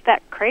just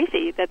that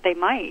crazy that they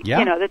might,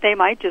 that they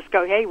might just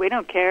go, hey, we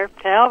don't care,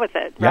 to hell with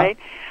it, right?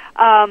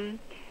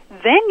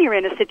 Then you're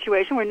in a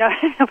situation where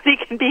nobody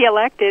can be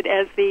elected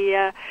as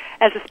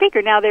a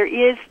speaker. Now there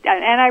is,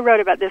 and I wrote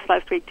about this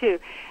last week too,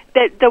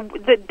 that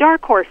the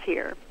dark horse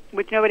here,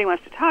 which nobody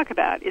wants to talk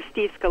about, is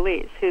Steve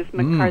Scalise, who's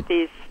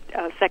McCarthy's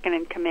second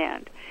in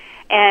command.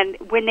 And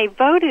when they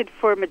voted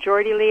for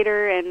majority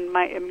leader and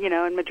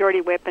and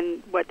majority whip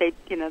and what they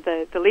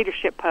the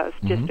leadership post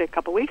just a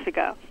couple weeks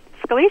ago,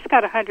 Scalise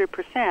got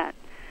 100%.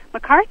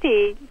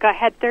 McCarthy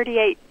had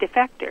 38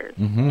 defectors,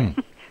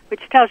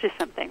 which tells you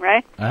something,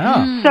 right?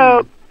 Oh.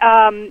 So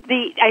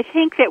I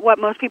think that what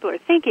most people are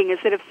thinking is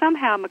that if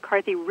somehow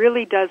McCarthy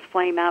really does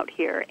flame out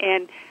here,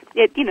 and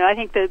I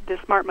think the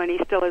smart money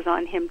still is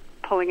on him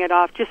pulling it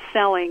off, just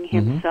selling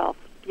himself.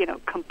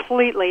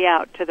 Completely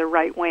out to the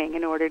right wing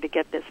in order to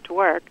get this to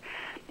work.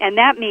 And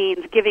that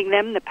means giving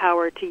them the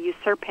power to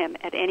usurp him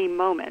at any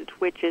moment,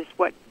 which is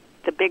what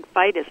the big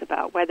fight is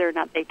about, whether or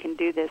not they can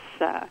do this,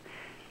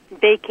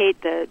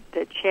 vacate the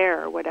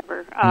chair or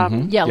whatever.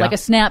 Like a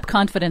snap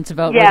confidence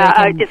vote. Yeah,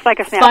 where they can it's like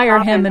a snap fire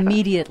him vote.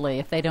 Immediately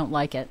if they don't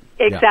like it.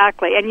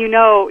 Exactly,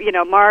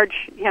 and Marge,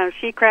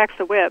 she cracks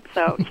the whip,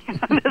 so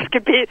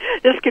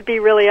this could be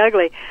really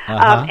ugly,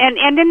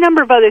 and a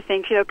number of other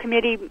things,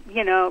 committee,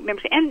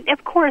 members, and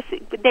of course,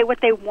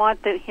 what they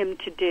want him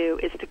to do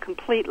is to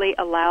completely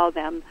allow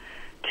them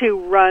to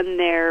run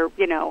their,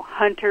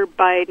 Hunter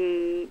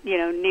Biden,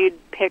 nude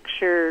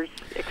pictures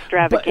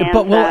extravaganza.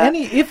 But will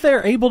if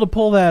they're able to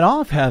pull that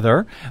off,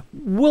 Heather,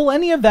 will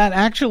any of that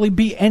actually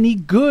be any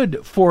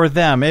good for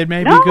them? It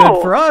may be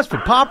good for us, for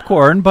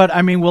popcorn, but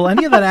I mean, will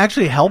any of that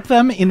actually help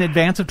them in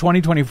advance of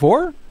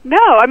 2024? No,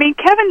 I mean,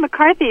 Kevin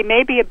McCarthy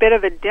may be a bit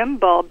of a dim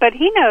bulb, but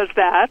he knows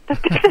that this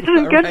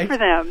isn't good for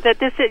them. That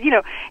this is,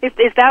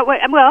 is that what,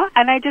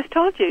 and I just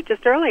told you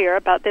just earlier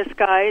about this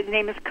guy, his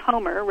name is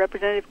Comer,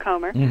 Representative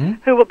Comer,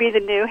 who will be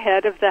the new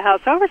head of the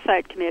House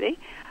Oversight Committee,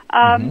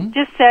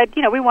 just said,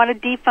 we want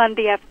to defund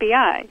the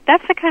FBI.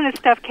 That's the kind of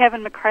stuff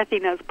Kevin McCarthy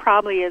knows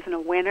probably isn't a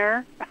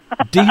winner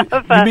you mean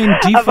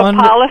defund of a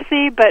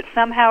policy, but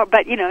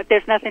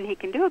there's nothing he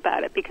can do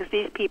about it because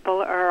these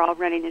people are all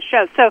running the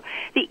show. So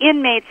the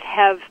inmates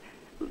have,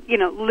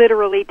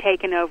 literally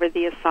taken over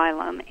the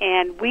asylum,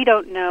 and we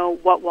don't know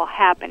what will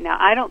happen. Now,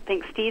 I don't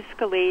think Steve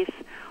Scalise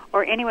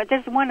or anyone,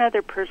 there's one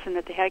other person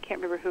that they had, I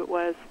can't remember who it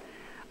was,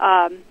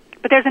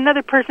 but there's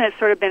another person that's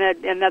sort of been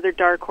another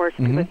dark horse.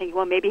 People are thinking,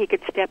 well, maybe he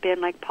could step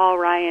in like Paul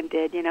Ryan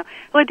did,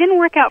 Well, it didn't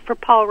work out for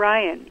Paul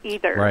Ryan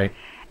either. Right.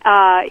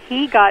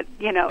 He got,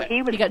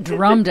 he got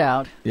drummed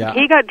out. Yeah.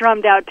 He got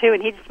drummed out too,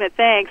 and he just said,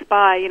 "Thanks,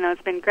 bye.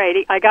 It's been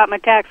great. I got my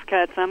tax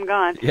cuts. I'm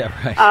gone." Yeah,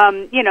 right.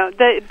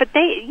 But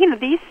they,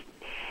 these,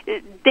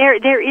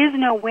 there is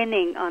no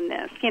winning on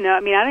this. I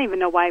don't even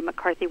know why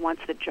McCarthy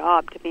wants the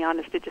job. To be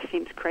honest, it just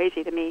seems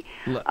crazy to me.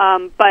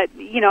 But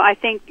I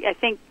think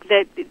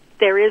that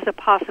there is a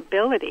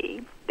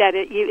possibility that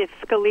if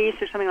Scalise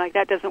or something like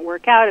that doesn't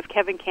work out, if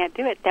Kevin can't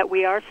do it, that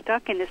we are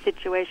stuck in a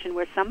situation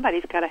where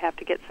somebody's got to have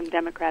to get some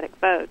Democratic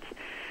votes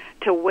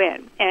to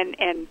win,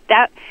 and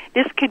that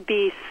this could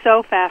be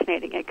so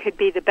fascinating. It could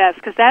be the best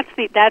because that's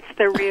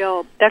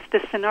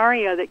the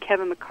scenario that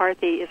Kevin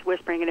McCarthy is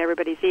whispering in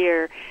everybody's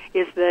ear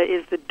is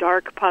the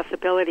dark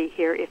possibility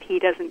here if he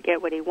doesn't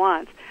get what he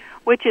wants,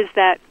 which is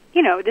that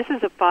this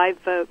is a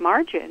 5-vote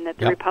margin that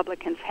the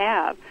Republicans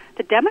have.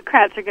 The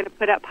Democrats are going to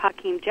put up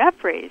Hakeem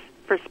Jeffries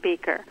for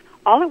Speaker.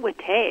 All it would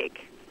take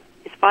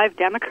is 5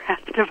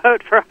 Democrats to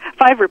vote for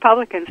 5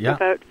 Republicans to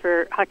vote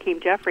for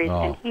Hakeem Jeffries,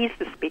 and he's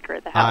the Speaker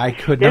of the House.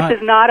 This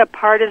is not a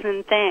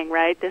partisan thing,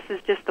 right? This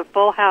is just the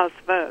full House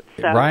vote.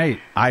 So. Right.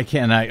 I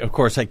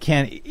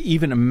can't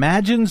even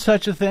imagine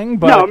such a thing.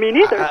 But no, me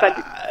neither.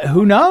 But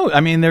who knows?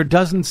 I mean, there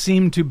doesn't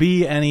seem to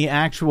be any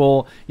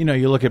actual.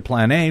 You look at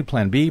Plan A,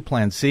 Plan B,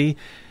 Plan C.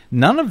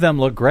 None of them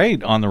look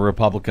great on the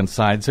Republican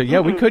side. So,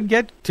 we could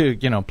get to,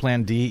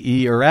 Plan D,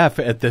 E, or F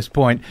at this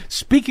point.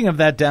 Speaking of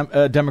that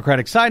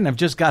Democratic side, and I've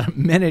just got a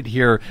minute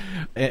here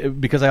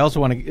because I also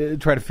want to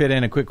try to fit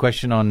in a quick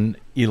question on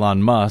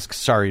Elon Musk.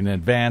 Sorry in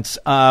advance.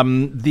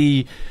 On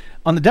the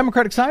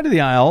Democratic side of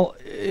the aisle,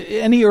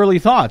 any early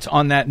thoughts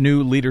on that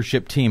new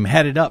leadership team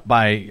headed up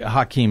by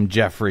Hakeem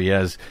Jeffrey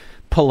as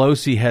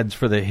Pelosi heads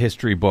for the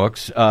history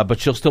books, but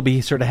she'll still be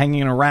sort of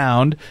hanging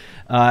around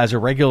as a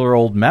regular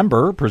old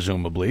member,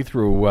 presumably,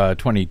 through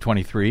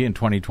 2023 and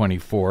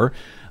 2024.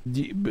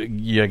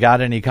 You got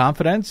any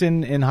confidence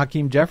in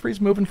Hakeem Jeffries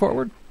moving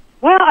forward?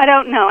 Well, I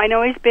don't know. I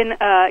know he's been,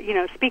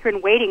 speaker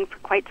in waiting for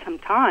quite some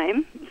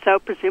time. So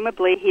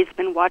presumably he's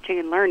been watching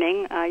and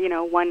learning.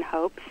 One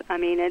hopes. I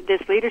mean,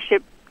 this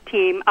leadership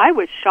team, I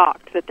was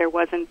shocked that there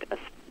wasn't a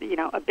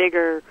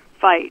bigger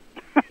fight.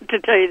 To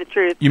tell you the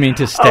truth. You mean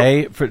to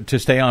stay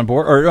on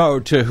board, or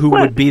to who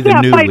would be the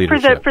new fight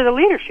leadership? for the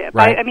leadership.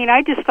 Right. I mean,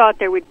 I just thought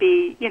there would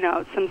be,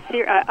 some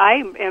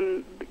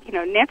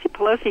Nancy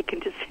Pelosi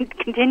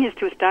continues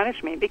to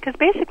astonish me, because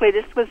basically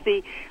this was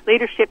the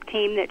leadership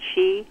team that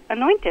she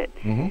anointed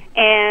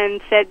and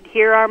said,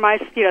 here are my,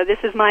 this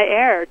is my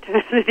heir.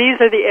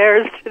 These are the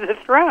heirs to the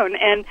throne.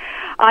 And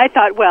I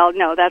thought, well,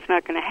 no, that's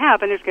not going to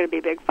happen. There's going to be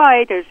a big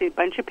fight. There's a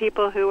bunch of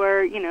people who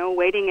are,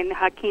 waiting, and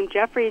Hakeem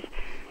Jeffries,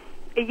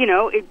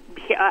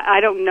 I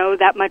don't know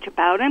that much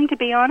about him, to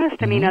be honest.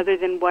 I mean, other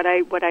than what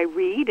I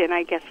read, and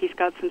I guess he's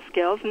got some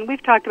skills. And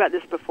we've talked about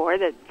this before,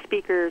 that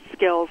speaker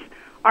skills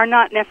are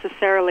not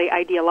necessarily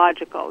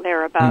ideological.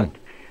 They're about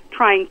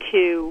trying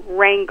to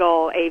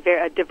wrangle a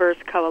diverse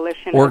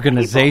coalition.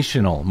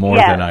 Organizational more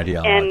than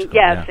ideological. And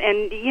and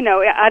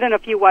I don't know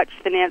if you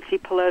watched the Nancy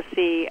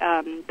Pelosi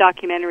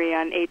documentary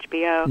on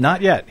HBO.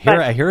 Not yet.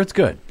 I hear it's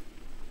good.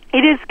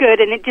 It is good,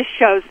 and it just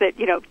shows that,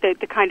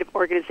 the kind of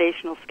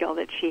organizational skill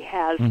that she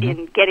has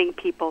in getting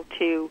people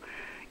to,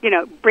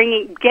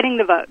 getting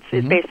the votes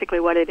is basically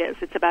what it is.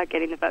 It's about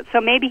getting the votes. So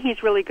maybe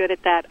he's really good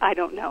at that. I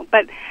don't know,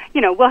 but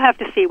we'll have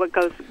to see what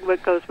goes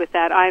with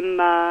that. I'm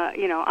not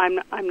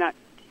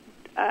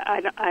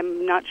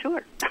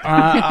sure.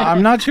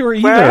 I'm not sure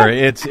either.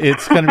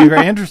 It's going to be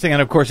very interesting,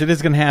 and of course, it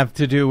is going to have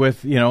to do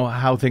with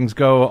how things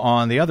go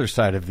on the other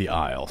side of the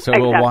aisle. So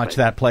we'll watch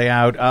that play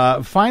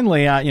out.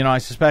 Finally, I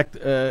suspect,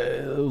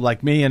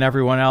 like me and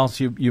everyone else,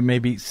 you may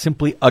be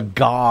simply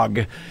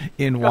agog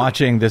in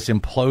watching this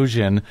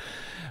implosion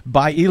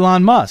by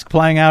Elon Musk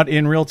playing out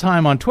in real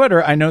time on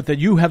Twitter. I note that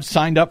you have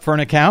signed up for an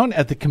account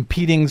at the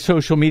competing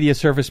social media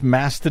service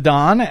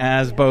Mastodon,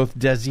 as both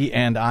Desi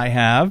and I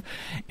have.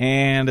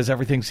 And as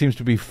everything seems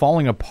to be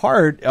falling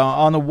apart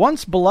on the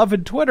once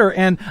beloved Twitter,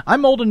 and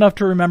I'm old enough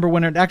to remember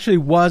when it actually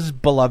was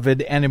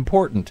beloved and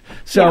important.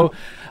 So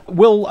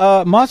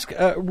will Musk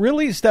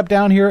really step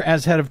down here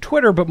as head of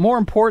Twitter? But more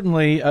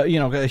importantly,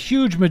 a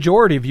huge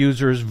majority of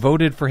users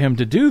voted for him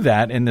to do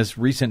that in this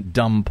recent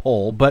dumb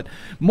poll. But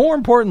more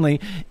importantly,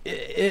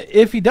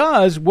 if he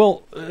does,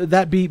 will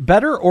that be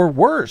better or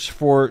worse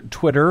for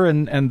Twitter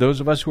and those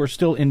of us who are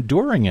still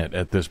enduring it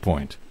at this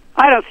point?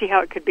 I don't see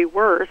how it could be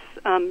worse.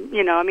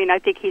 I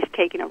think he's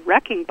taken a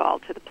wrecking ball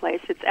to the place.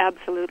 It's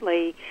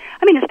absolutely,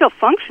 it's still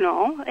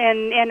functional,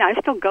 and I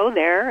still go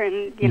there,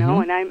 and,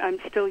 and I'm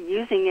still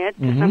using it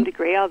to some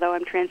degree, although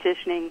I'm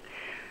transitioning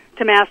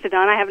to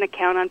Mastodon. I have an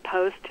account on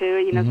Post,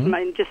 too,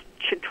 I'm just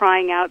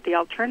trying out the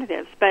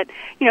alternatives. But,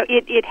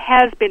 it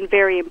has been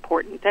very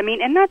important.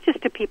 And not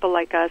just to people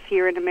like us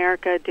here in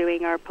America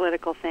doing our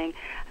political thing.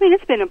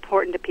 It's been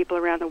important to people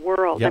around the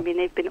world. Yep.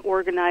 They've been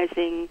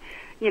organizing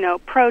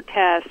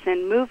protests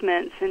and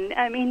movements,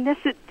 and this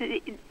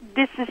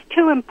is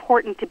too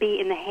important to be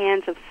in the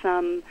hands of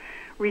some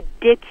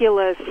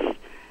ridiculous,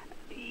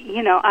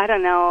 I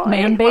don't know,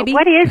 man baby.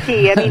 What is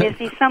he? Is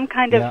he some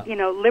kind of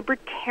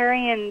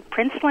libertarian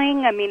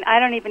princeling? I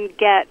don't even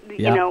get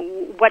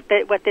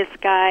what this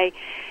guy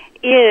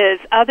is,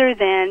 other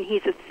than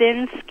he's a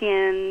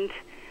thin-skinned,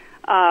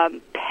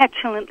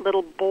 petulant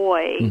little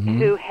boy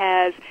who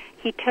has.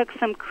 He took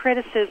some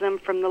criticism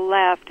from the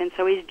left, and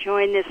so he's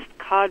joined this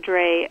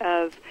cadre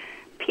of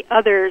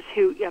others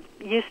who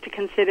used to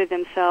consider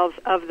themselves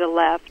of the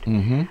left,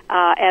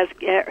 as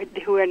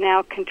who are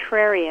now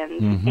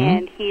contrarians,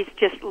 and he's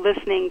just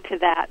listening to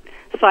that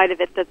side of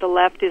it, that the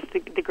left is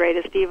the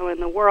greatest evil in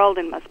the world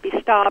and must be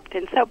stopped.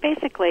 And so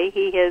basically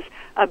he is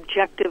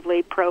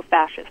objectively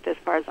pro-fascist as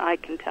far as I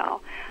can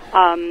tell.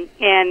 And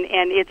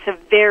it's a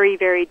very,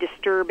 very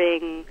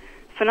disturbing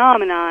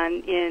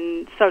phenomenon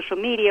in social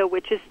media,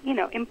 which is,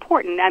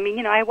 important.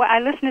 I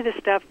listen to this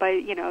stuff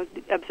by,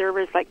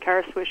 observers like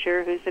Kara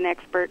Swisher, who's an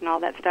expert and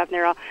all that stuff,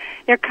 and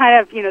they're kind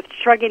of,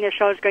 shrugging their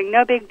shoulders, going,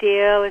 no big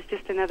deal, it's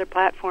just another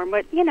platform.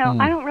 But,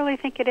 I don't really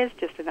think it is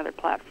just another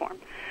platform.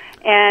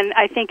 And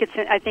I think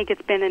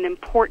it's been an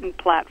important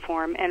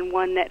platform, and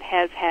one that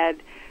has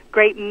had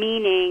great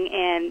meaning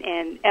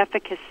and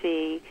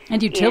efficacy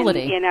and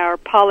utility in our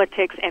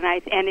politics, and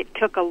it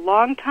took a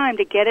long time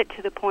to get it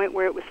to the point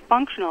where it was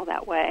functional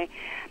that way,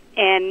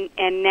 and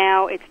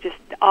now it's just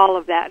all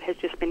of that has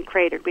just been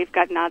cratered. We've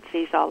got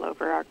Nazis all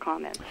over our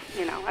comments.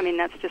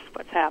 That's just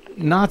what's happened.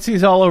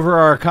 Nazis all over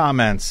our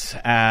comments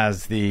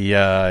as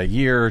the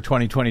year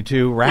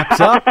 2022 wraps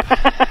up.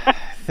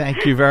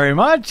 Thank you very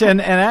much.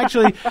 And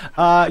actually,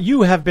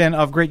 you have been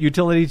of great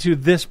utility to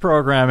this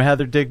program,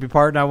 Heather Digby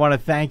Parton. I want to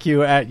thank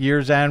you at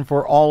Year's End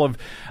for all of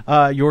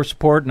your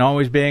support and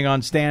always being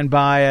on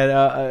standby,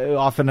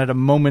 often at a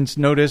moment's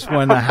notice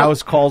when the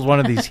House calls one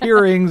of these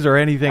hearings or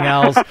anything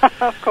else.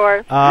 Of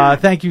course.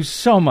 Thank you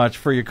so much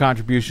for your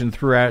contribution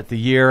throughout the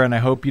year, and I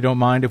hope you don't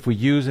mind if we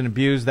use and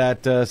abuse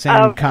that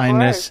same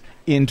kindness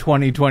in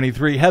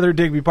 2023. Heather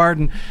Digby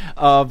Parton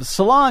of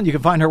Salon. You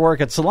can find her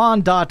work at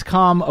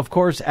salon.com, of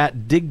course,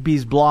 at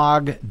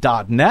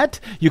digbysblog.net.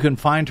 You can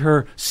find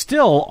her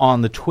still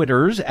on the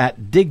Twitters at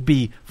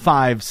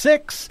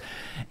Digby56.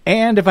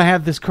 And if I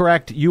have this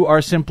correct, you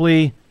are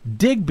simply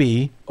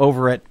Digby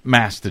over at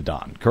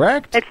Mastodon,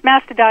 correct? It's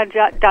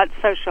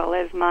mastodon.social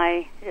is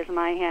my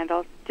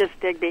handle. Just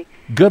Digby.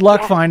 Good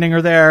luck finding her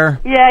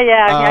there.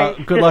 Yeah.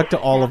 Good luck to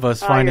all of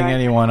us finding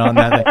anyone on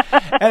that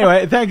thing.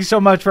 Anyway, thank you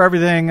so much for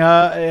everything.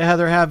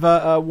 Heather, have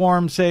a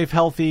warm, safe,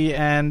 healthy,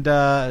 and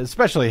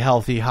especially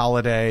healthy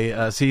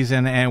holiday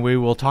season, and we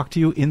will talk to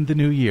you in the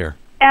new year.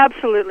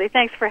 Absolutely.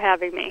 Thanks for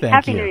having me.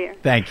 Happy New Year.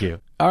 Thank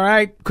you. All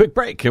right, quick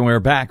break, and we're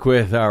back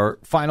with our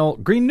final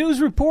Green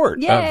News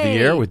Report of the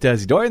year with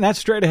Desi Doyen. And that's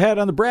straight ahead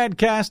on the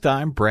Bradcast.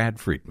 I'm Brad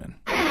Friedman.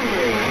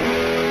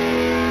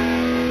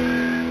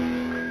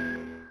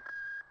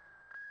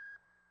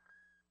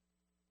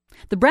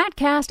 The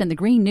Bradcast and the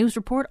Green News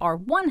Report are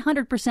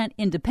 100%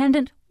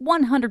 independent,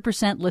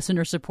 100%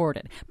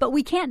 listener-supported. But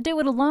we can't do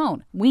it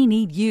alone. We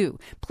need you.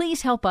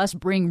 Please help us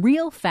bring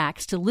real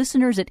facts to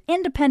listeners at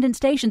independent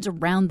stations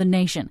around the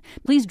nation.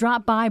 Please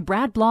drop by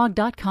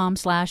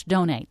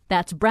bradblog.com/donate.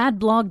 That's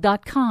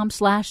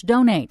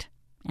bradblog.com/donate.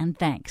 And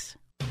thanks.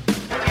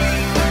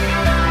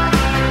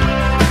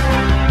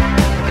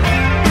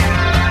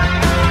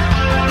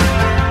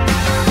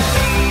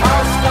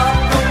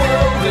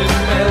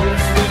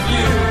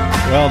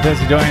 Well,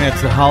 Desi Doyen,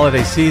 it's the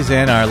holiday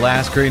season, our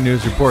last Green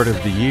News Report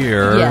of the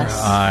year.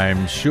 Yes.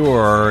 I'm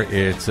sure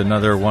it's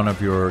another one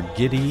of your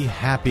giddy,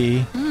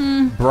 happy,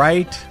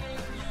 bright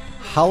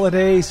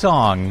holiday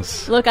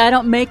songs. Look, I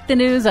don't make the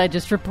news, I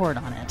just report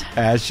on it.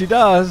 As she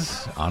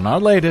does on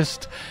our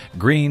latest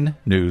Green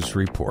News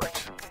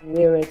Report.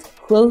 We're at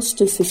close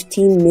to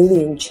 15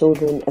 million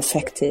children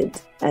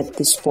affected at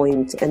this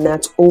point, and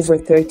that's over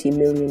 30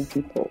 million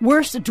people.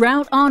 Worst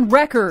drought on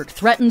record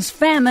threatens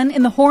famine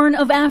in the Horn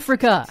of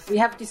Africa. We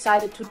have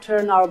decided to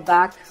turn our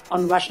back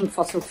on Russian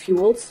fossil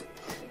fuels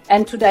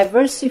and to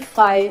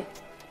diversify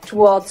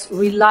towards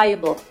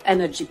reliable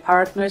energy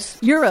partners.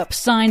 Europe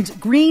signed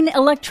green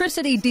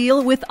electricity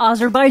deal with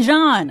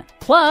Azerbaijan.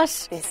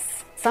 Plus,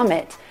 this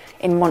summit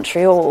in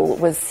Montreal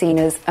was seen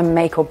as a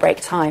make-or-break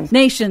time.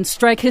 Nations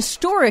strike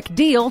historic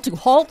deal to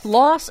halt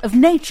loss of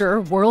nature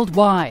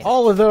worldwide.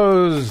 All of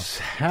those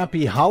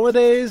happy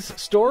holidays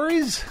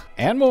stories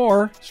and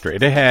more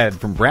straight ahead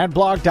from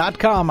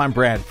bradblog.com. I'm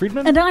Brad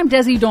Friedman. And I'm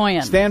Desi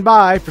Doyen. Stand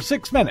by for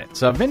 6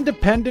 minutes of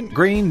independent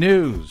green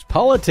news,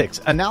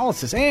 politics,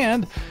 analysis,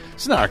 and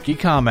snarky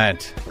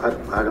comment.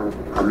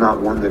 I'm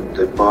not one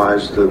that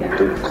buys the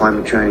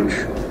climate change.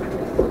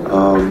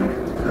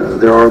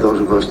 There are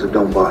those of us that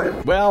don't buy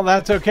it. Well,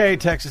 that's okay,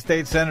 Texas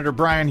State Senator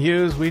Brian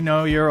Hughes. We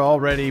know you're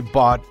already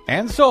bought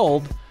and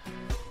sold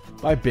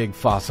by big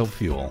fossil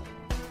fuel.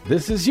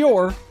 This is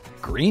your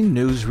Green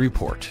News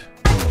Report.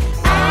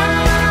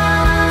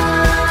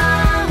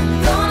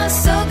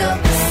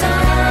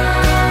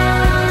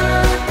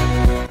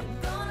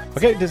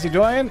 Okay, Desi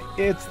Doyen,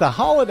 it's the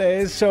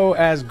holidays, so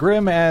as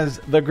grim as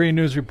the Green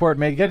News Report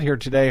may get here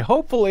today,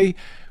 hopefully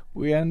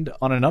we end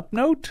on an up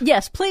note?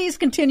 Yes, please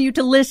continue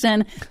to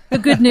listen. The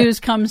good news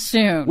comes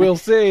soon. We'll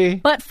see.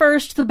 But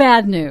first, the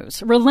bad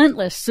news.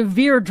 Relentless,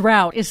 severe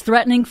drought is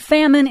threatening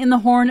famine in the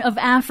Horn of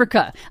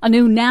Africa. A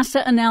new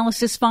NASA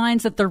analysis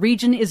finds that the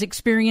region is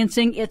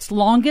experiencing its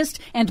longest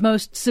and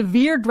most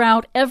severe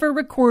drought ever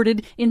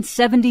recorded in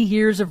 70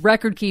 years of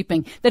record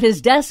keeping that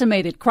has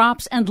decimated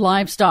crops and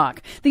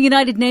livestock. The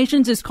United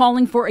Nations is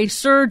calling for a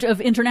surge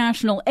of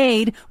international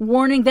aid,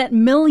 warning that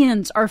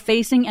millions are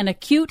facing an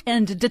acute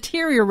and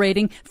deteriorating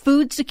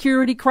food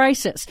security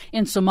crisis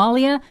in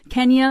Somalia,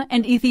 Kenya,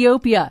 and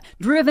Ethiopia,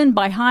 driven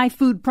by high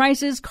food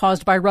prices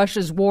caused by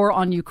Russia's war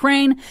on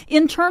Ukraine,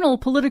 internal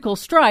political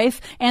strife,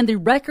 and the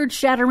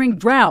record-shattering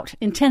drought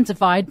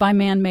intensified by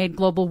man-made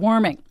global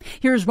warming.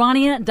 Here's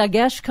Rania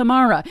Dagesh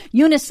Kamara,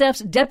 UNICEF's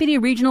Deputy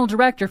Regional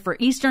Director for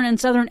Eastern and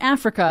Southern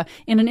Africa,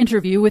 in an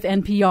interview with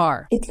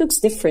NPR. It looks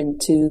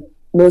different to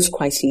most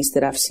crises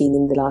that I've seen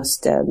in the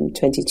last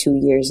 22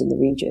 years in the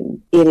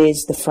region. It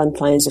is the front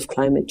lines of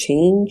climate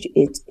change.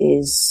 It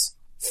is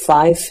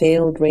 5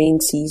 failed rain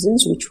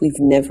seasons, which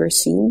we've never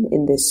seen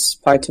in this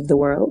part of the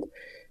world.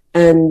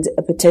 and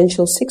a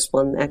potential sixth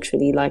one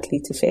actually likely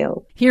to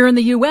fail. Here in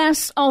the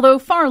U.S., although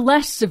far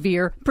less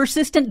severe,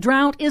 persistent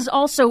drought is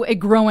also a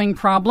growing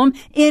problem.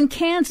 In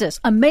Kansas,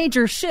 a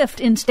major shift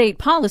in state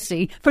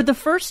policy. For the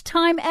first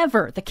time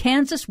ever, the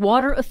Kansas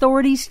Water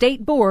Authority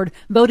State Board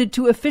voted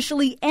to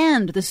officially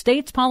end the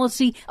state's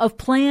policy of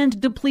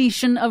planned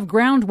depletion of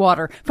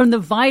groundwater from the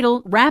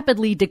vital,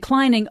 rapidly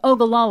declining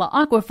Ogallala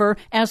Aquifer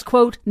as,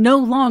 quote, no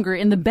longer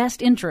in the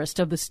best interest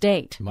of the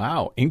state.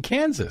 Wow. In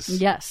Kansas?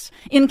 Yes.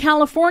 In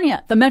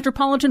California, the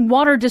Metropolitan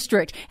Water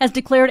District has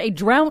declared a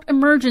drought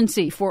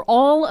emergency for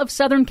all of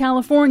Southern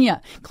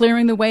California,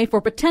 clearing the way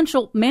for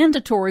potential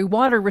mandatory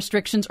water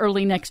restrictions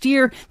early next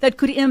year that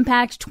could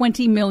impact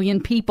 20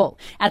 million people.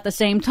 At the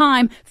same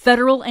time,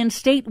 federal and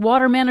state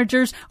water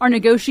managers are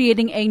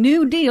negotiating a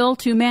new deal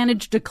to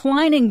manage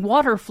declining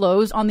water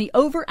flows on the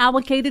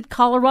over-allocated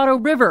Colorado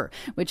River,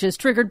 which is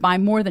triggered by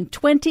more than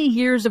 20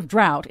 years of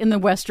drought in the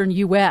western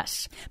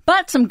U.S.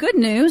 But some good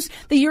news,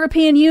 the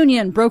European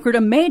Union brokered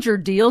a major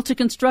deal to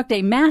construct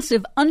a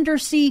massive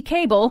undersea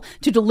cable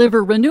to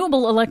deliver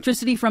renewable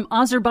electricity from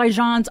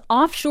Azerbaijan's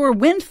offshore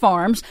wind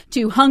farms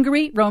to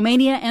Hungary,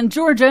 Romania, and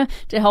Georgia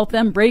to help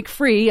them break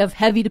free of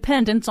heavy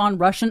dependence on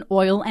Russian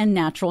oil and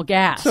natural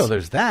gas. So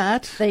there's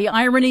that. The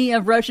irony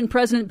of Russian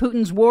President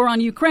Putin's war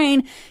on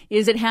Ukraine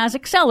is it has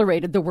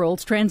accelerated the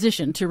world's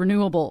transition to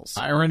renewables.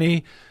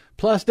 Irony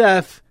plus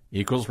death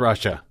equals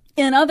Russia.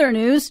 In other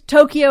news,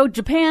 Tokyo,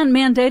 Japan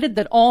mandated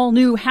that all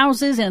new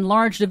houses and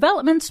large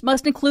developments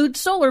must include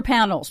solar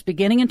panels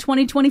beginning in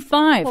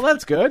 2025. Well,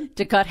 that's good.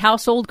 To cut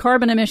household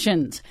carbon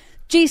emissions.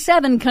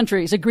 G7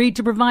 countries agreed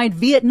to provide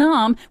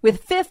Vietnam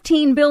with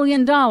 $15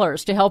 billion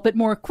to help it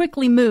more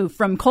quickly move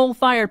from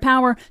coal-fired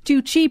power to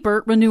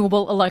cheaper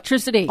renewable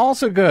electricity.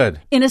 Also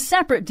good. In a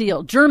separate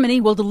deal, Germany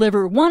will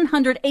deliver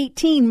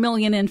 $118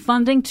 million in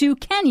funding to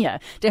Kenya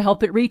to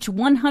help it reach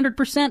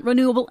 100%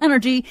 renewable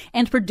energy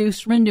and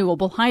produce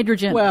renewable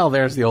hydrogen. Well,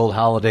 there's the old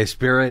holiday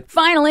spirit.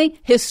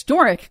 Finally,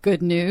 historic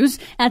good news.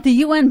 At the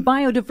UN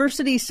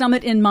Biodiversity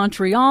Summit in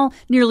Montreal,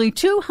 nearly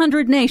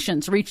 200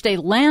 nations reached a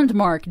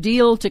landmark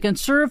deal to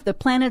conserve the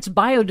planet's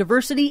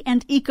biodiversity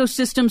and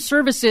ecosystem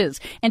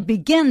services and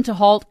begin to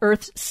halt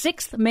Earth's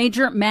sixth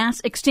major mass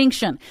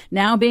extinction,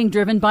 now being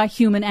driven by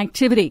human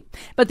activity.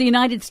 But the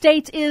United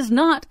States is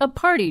not a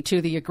party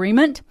to the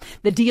agreement.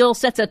 The deal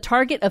sets a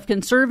target of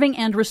conserving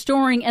and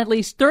restoring at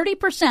least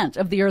 30%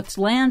 of the Earth's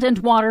land and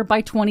water by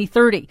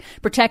 2030,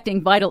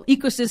 protecting vital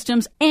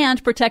ecosystems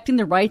and protecting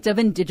the rights of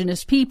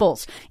indigenous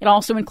peoples. It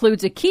also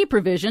includes a key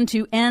provision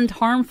to end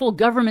harmful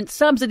government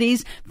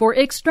subsidies for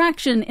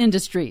extraction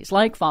industries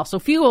like fossil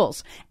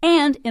fuels.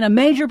 And in a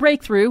major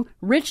breakthrough,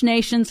 rich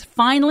nations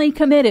finally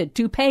committed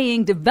to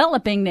paying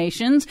developing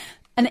nations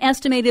an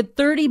estimated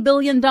 $30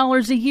 billion a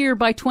year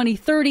by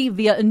 2030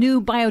 via a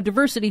new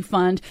biodiversity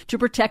fund to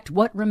protect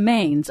what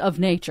remains of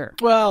nature.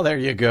 Well, there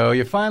you go.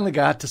 You finally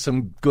got to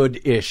some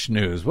good-ish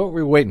news. What were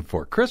we waiting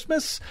for?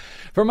 Christmas?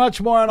 For much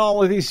more on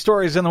all of these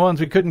stories and the ones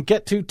we couldn't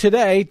get to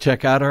today,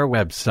 check out our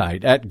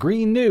website at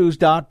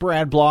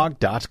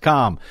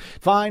greennews.bradblog.com.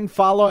 Find,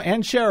 follow,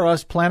 and share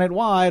us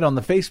planet-wide on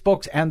the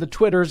Facebooks and the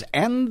Twitters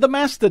and the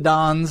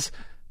Mastodons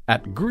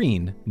at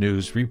Green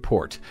News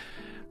Report.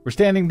 We're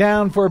standing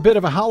down for a bit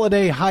of a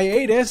holiday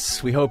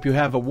hiatus. We hope you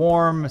have a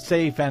warm,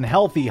 safe, and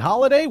healthy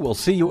holiday. We'll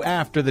see you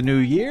after the new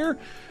year.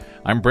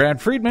 I'm Brad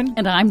Friedman.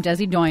 And I'm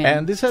Desi Doyen.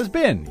 And this has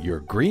been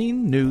your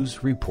Green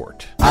News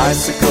Report.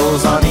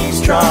 Icicles on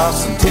eaves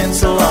troughs and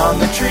tinsel on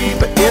the tree,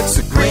 but it's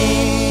a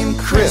green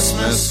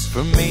Christmas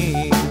for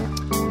me.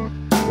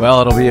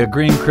 Well, it'll be a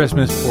green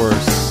Christmas for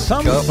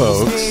some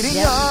folks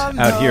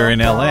out here in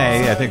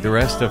L.A. I think the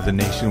rest of the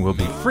nation will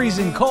be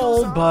freezing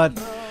cold,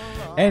 but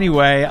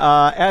anyway,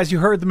 as you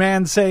heard the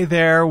man say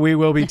there, we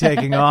will be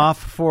taking off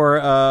for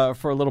a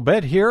little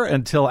bit here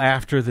until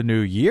after the new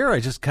year. I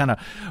just kind of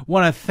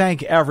want to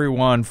thank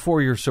everyone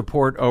for your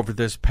support over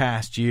this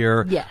past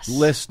year. Yes.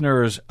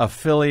 Listeners,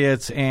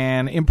 affiliates,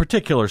 and in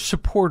particular,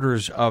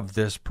 supporters of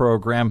this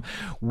program.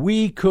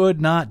 We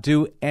could not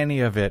do any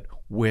of it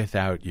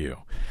without you.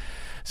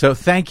 So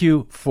thank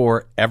you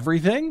for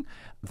everything.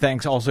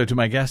 Thanks also to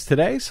my guest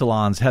today,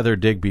 Salon's Heather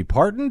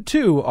Digby-Parton,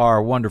 to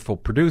our wonderful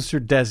producer,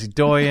 Desi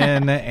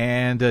Doyen,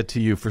 and to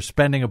you for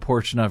spending a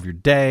portion of your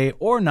day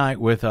or night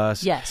with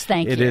us. Yes,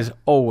 thank you. It is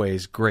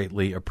always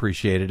greatly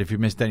appreciated. If you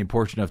missed any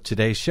portion of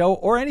today's show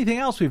or anything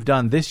else we've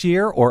done this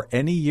year or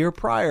any year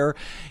prior,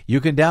 you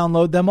can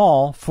download them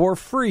all for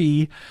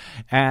free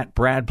at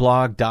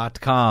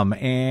bradblog.com.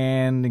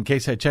 And in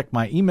case I check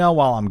my email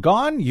while I'm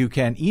gone, you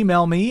can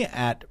email me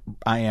at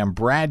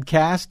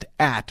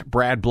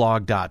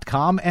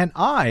iambradcast@bradblog.com. And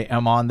I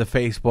am on the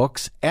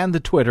Facebooks and the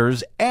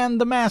Twitters and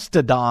the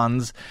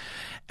Mastodons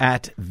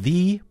at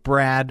The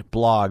Brad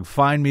Blog.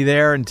 Find me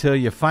there until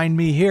you find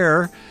me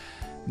here.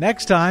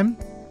 Next time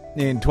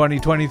in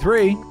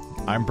 2023,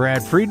 I'm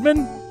Brad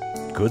Friedman.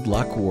 Good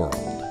luck, world.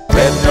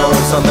 Red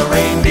nose on the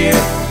reindeer,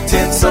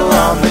 tinsel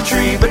on the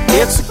tree, but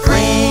it's a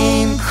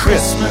green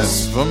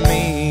Christmas for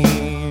me.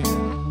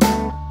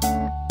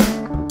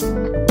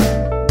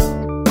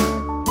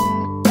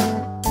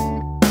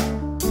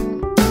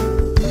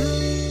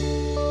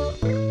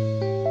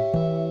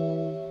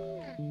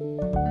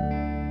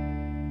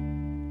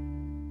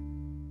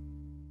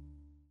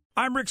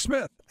 I'm Rick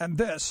Smith, and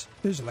this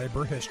is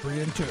Labor History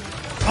in 2.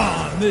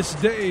 On this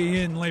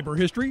day in labor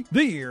history,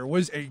 the year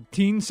was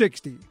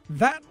 1860.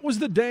 That was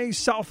the day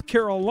South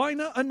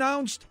Carolina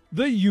announced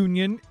the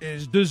Union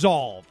is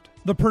dissolved.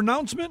 The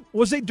pronouncement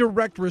was a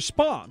direct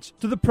response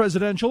to the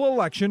presidential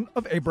election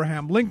of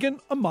Abraham Lincoln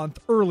a month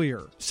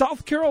earlier.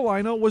 South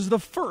Carolina was the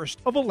first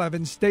of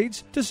 11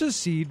 states to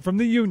secede from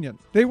the Union.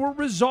 They were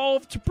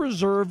resolved to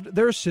preserve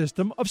their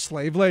system of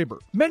slave labor.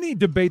 Many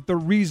debate the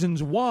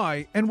reasons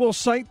why and will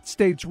cite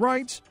states'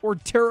 rights or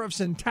tariffs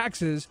and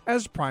taxes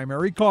as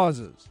primary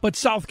causes. But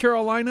South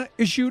Carolina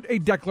issued a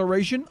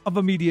declaration of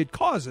immediate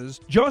causes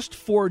just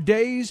 4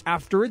 days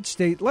after its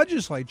state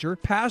legislature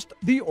passed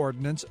the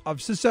Ordinance of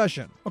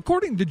Secession.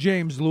 According to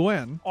James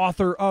Lewin,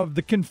 author of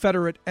The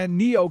Confederate and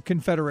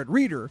Neo-Confederate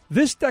Reader,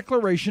 this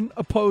declaration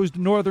opposed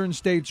Northern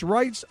states'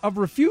 rights of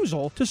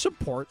refusal to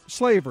support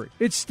slavery.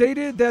 It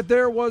stated that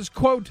there was,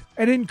 quote,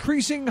 an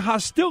increasing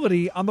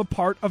hostility on the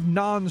part of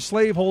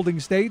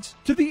non-slaveholding states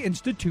to the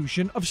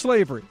institution of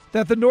slavery,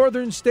 that the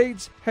Northern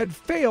states had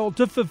failed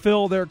to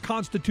fulfill their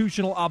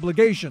constitutional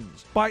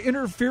obligations by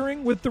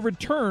interfering with the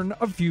return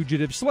of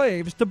fugitive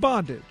slaves to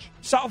bondage.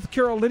 South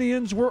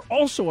Carolinians were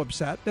also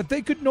upset that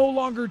they could no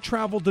longer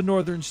travel to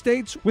Northern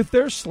states with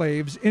their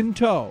slaves in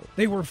tow.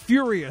 They were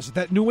furious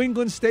that New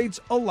England states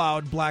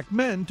allowed black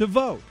men to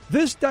vote.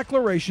 This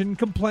declaration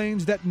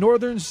complains that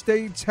Northern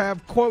states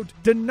have, quote,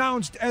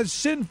 denounced as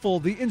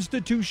sinful the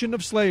institution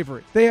of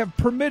slavery. They have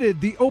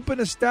permitted the open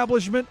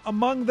establishment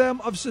among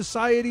them of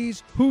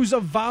societies whose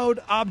avowed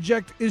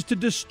object is to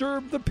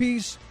disturb the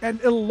peace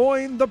and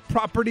elloign the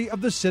property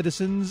of the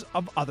citizens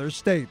of other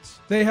states.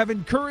 They have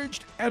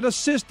encouraged and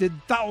assisted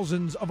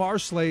thousands of our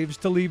slaves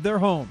to leave their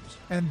homes,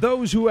 and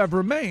those who have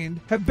remained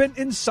have been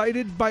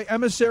incited by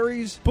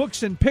emissaries,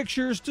 books, and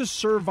pictures to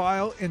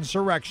servile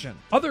insurrection.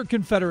 Other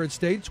Confederate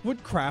states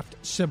would craft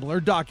similar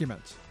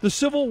documents. The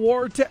Civil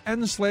War to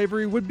end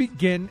slavery would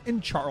begin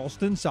in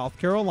Charleston, South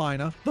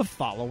Carolina, the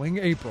following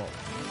April.